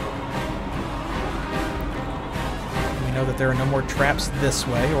 We know that there are no more traps this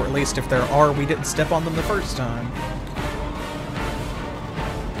way, or at least if there are, we didn't step on them the first time.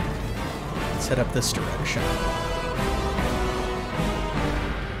 Let's head up this direction.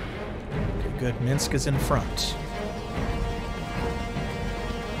 Okay, good. Minsk is in front.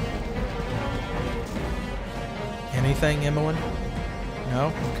 Anything, Emmeline?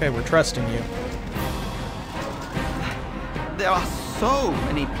 No? Okay, we're trusting you. There are so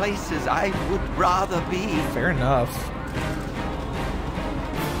many places I would rather be. Fair enough.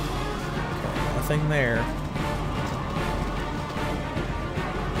 Okay, nothing there.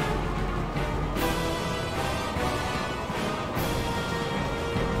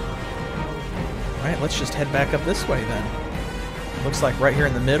 Alright, let's just head back up this way then. Looks like right here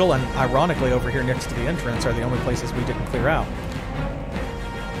in the middle, and ironically over here next to the entrance, are the only places we didn't clear out.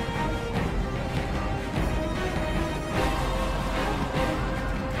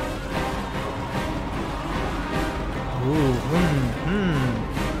 Ooh,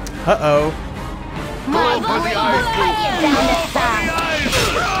 Uh-oh. My for the will eyes, cut you down to size.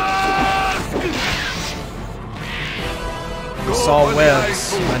 We saw webs.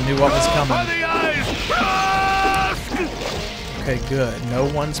 I knew what was coming. Okay, good. No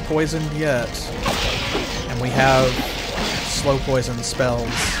one's poisoned yet. And we have slow poison spells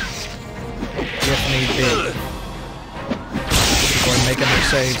if need be. People are making their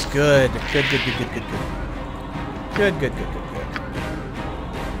saves. Good. Good, good, good, good, good, good. Good, good, good, good, good.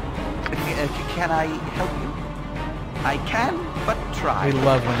 Can I help you? I can, but try. We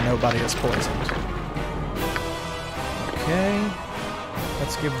love when nobody is poisoned. Okay.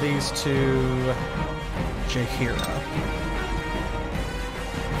 Let's give these to Jahira. I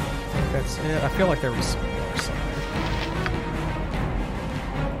think that's it. I feel like there was some more somewhere.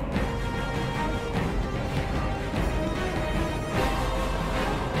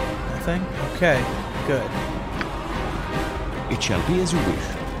 Nothing? Okay, good. It shall be as you wish.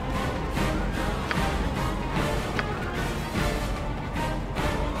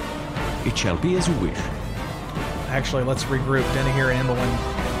 It shall be as you wish. Actually, let's regroup. Denahir and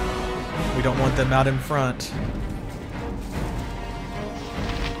Emmeline. We don't want them out in front.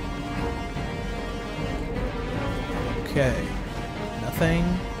 Okay. Nothing.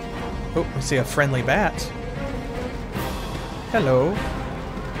 Oh, we see a friendly bat. Hello.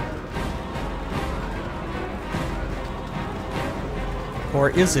 Or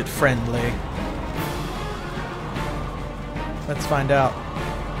is it friendly? Let's find out.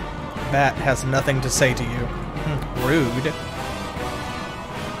 Bat has nothing to say to you. Rude.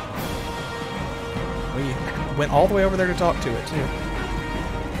 We went all the way over there to talk to it, too.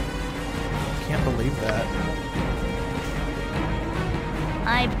 Can't believe that.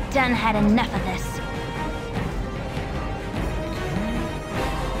 I've done had enough of this.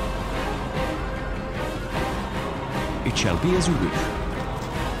 It shall be as you wish.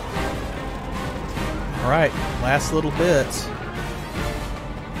 Alright, last little bits.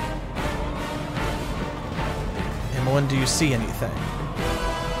 Emmeline, do you see anything?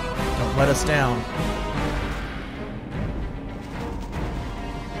 Don't let us down.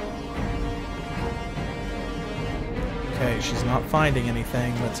 Okay, she's not finding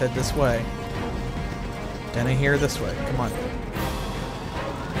anything. Let's head this way. Denny here this way. Come on.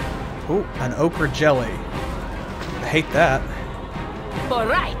 Ooh, an okra jelly. I hate that. All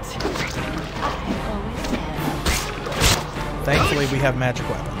right. Thankfully, we have magic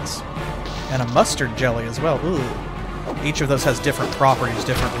weapons. And a mustard jelly as well. Ooh. Each of those has different properties,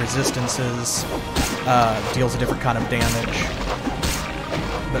 different resistances, deals a different kind of damage.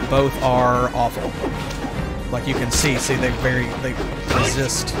 But both are awful. Like you can see, they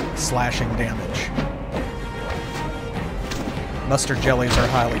resist slashing damage. Mustard jellies are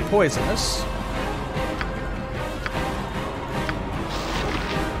highly poisonous.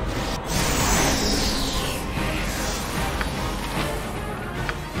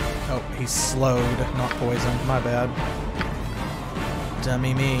 Oh, he's slowed, not poisoned. My bad.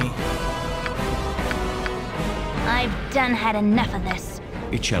 Dummy me. I've done had enough of this.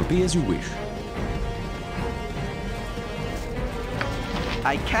 It shall be as you wish.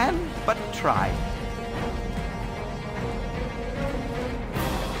 I can but try.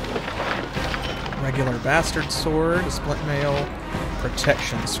 Regular bastard sword, splint mail,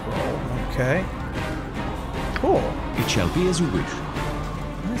 protection scroll. Okay. Cool. It shall be as you wish.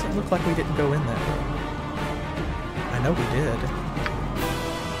 Why does it look like we didn't go in that way? I know we did.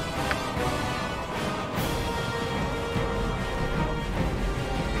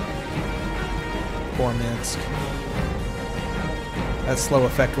 Poor Minsk. That slow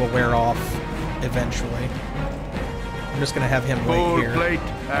effect will wear off eventually. I'm just gonna have him wait Full here. plate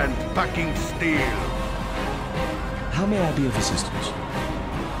and packing steel. How may I be of assistance?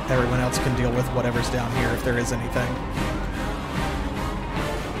 Everyone else can deal with whatever's down here if there is anything.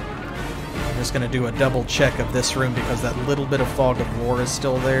 I'm just gonna do a double check of this room because that little bit of fog of war is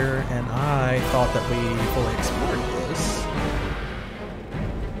still there, and I thought that we fully explored this.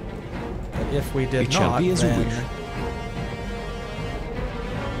 But if we did It shall not, be as you then wish.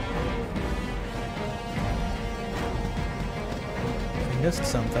 we missed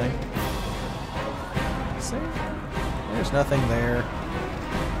something. See? There's nothing there.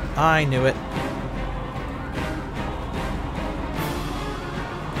 I knew it.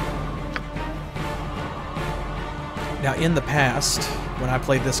 Now, in the past, when I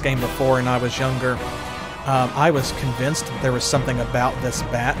played this game before and I was younger, I was convinced that there was something about this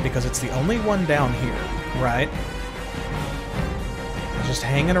bat because it's the only one down here, right? It's just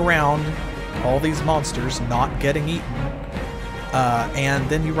hanging around all these monsters, not getting eaten. And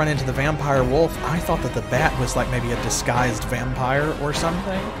then you run into the vampire wolf. I thought that the bat was like maybe a disguised vampire or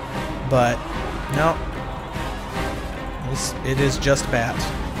something, but no. It is just bat.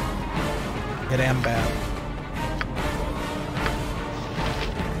 It am bat.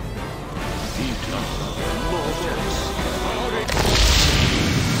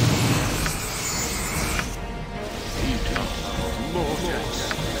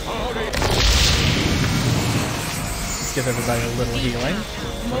 Let's give everybody a little healing.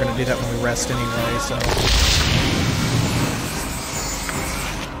 We're going to do that when we rest anyway, so...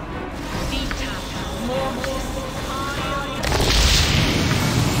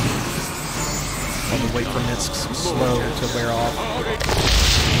 While we wait for Misk's slow to wear off.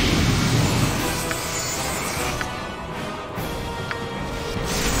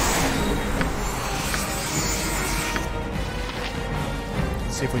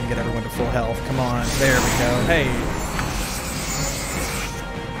 Let's see if we can get everyone to full health. Come on, there we go. Hey!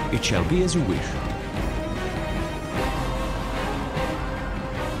 It shall be as you wish.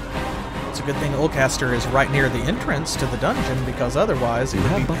 It's a good thing Ulcaster is right near the entrance to the dungeon, because otherwise it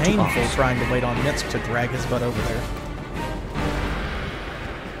would be painful trying to wait on Minsk to drag his butt over there.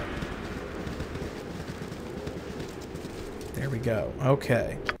 There we go.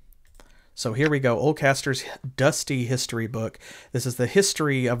 Okay. So here we go. Ulcaster's Dusty History Book. This is the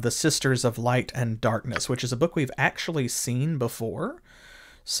history of the Sisters of Light and Darkness, which is a book we've actually seen before.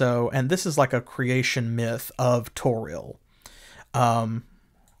 So, and this is like a creation myth of Toril. I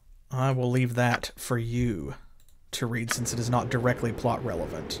will leave that for you to read since it is not directly plot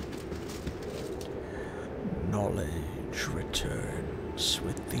relevant. Knowledge returns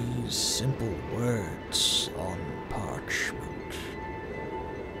with these simple words on parchment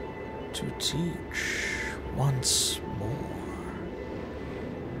to teach once more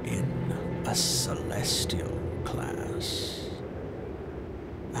in a celestial class.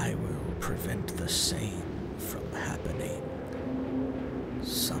 I will prevent the same from happening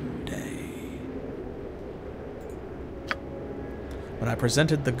someday. When I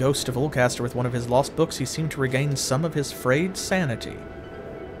presented the ghost of Ulcaster with one of his lost books, he seemed to regain some of his frayed sanity.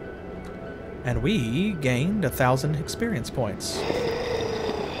 And we gained 1,000 experience points.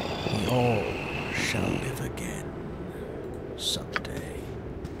 We all shall live again someday.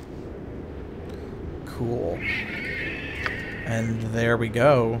 Cool. And there we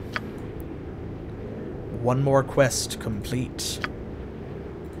go. One more quest complete.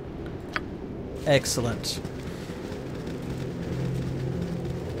 Excellent.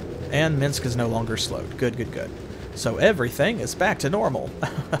 And Minsk is no longer slowed. Good, good, good. So everything is back to normal.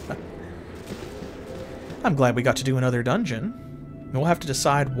 I'm glad we got to do another dungeon. We'll have to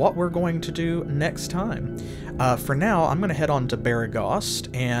decide what we're going to do next time. For now, I'm going to head on to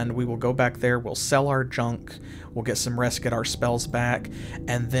Baragost, and we will go back there. We'll sell our junk. We'll get some rest, get our spells back.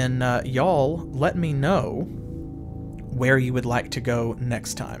 And then y'all let me know where you would like to go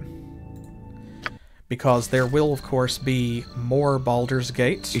next time. Because there will, of course, be more Baldur's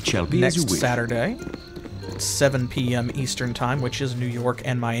Gate next Saturday. 7 p.m. Eastern Time, which is New York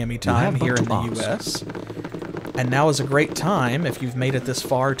and Miami time here in the U.S. And now is a great time, if you've made it this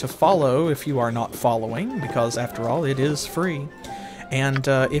far, to follow if you are not following, because after all, it is free. And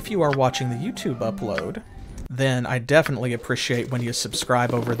if you are watching the YouTube upload, then I definitely appreciate when you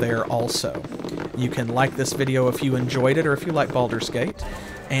subscribe over there also. You can like this video if you enjoyed it or if you like Baldur's Gate,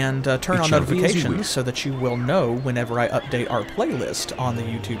 and turn on notifications so that you will know whenever I update our playlist on the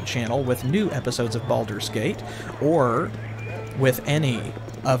YouTube channel with new episodes of Baldur's Gate, or with any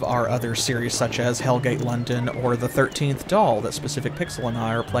of our other series such as Hellgate London or The 13th Doll that Specific Pixel and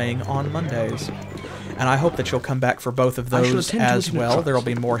I are playing on Mondays. And I hope that you'll come back for both of those as well. There will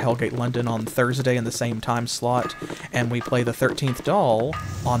be more Hellgate London on Thursday in the same time slot, and we play The 13th Doll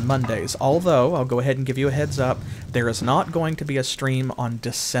on Mondays. Although, I'll go ahead and give you a heads up, there is not going to be a stream on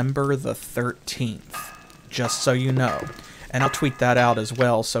December the 13th, just so you know. And I'll tweet that out as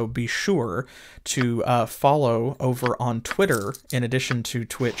well, so be sure to follow over on Twitter in addition to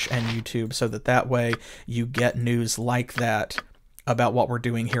Twitch and YouTube, so that way you get news like that about what we're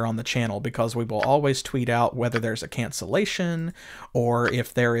doing here on the channel, because we will always tweet out whether there's a cancellation or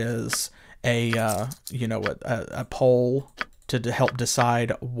if there is a poll to help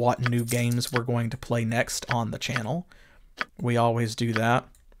decide what new games we're going to play next on the channel. We always do that.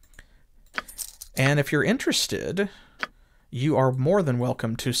 And if you're interested, you are more than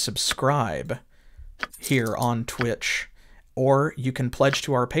welcome to subscribe here on Twitch, or you can pledge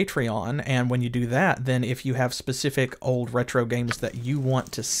to our Patreon, and when you do that, then if you have specific old retro games that you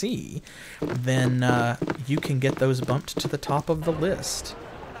want to see, then you can get those bumped to the top of the list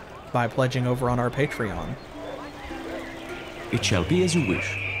by pledging over on our Patreon. It shall be as you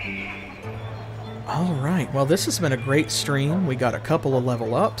wish. Alright, well this has been a great stream. We got a couple of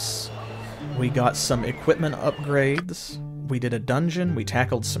level ups, we got some equipment upgrades, we did a dungeon, we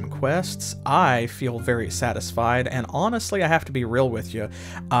tackled some quests. I feel very satisfied, and honestly, I have to be real with you,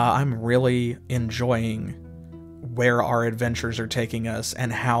 I'm really enjoying where our adventures are taking us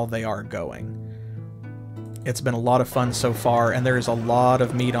and how they are going. It's been a lot of fun so far, and there's a lot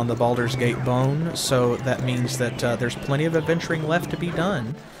of meat on the Baldur's Gate bone, so that means that there's plenty of adventuring left to be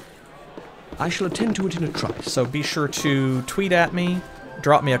done. I shall attend to it in a trice. So be sure to tweet at me,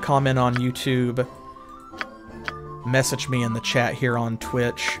 drop me a comment on YouTube, message me in the chat here on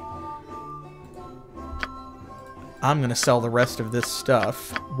Twitch. I'm going to sell the rest of this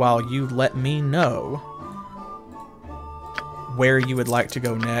stuff while you let me know where you would like to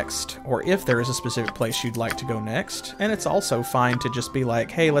go next, or if there is a specific place you'd like to go next. And it's also fine to just be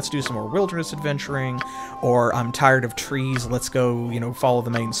like, hey, let's do some more wilderness adventuring, or I'm tired of trees, let's go, follow the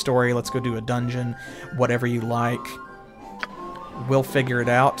main story, let's go do a dungeon, whatever you like. We'll figure it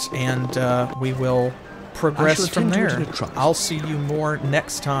out, and we will progress from there. I'll see you more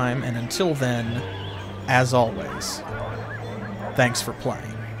next time, and until then, as always, thanks for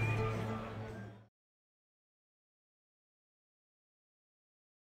playing.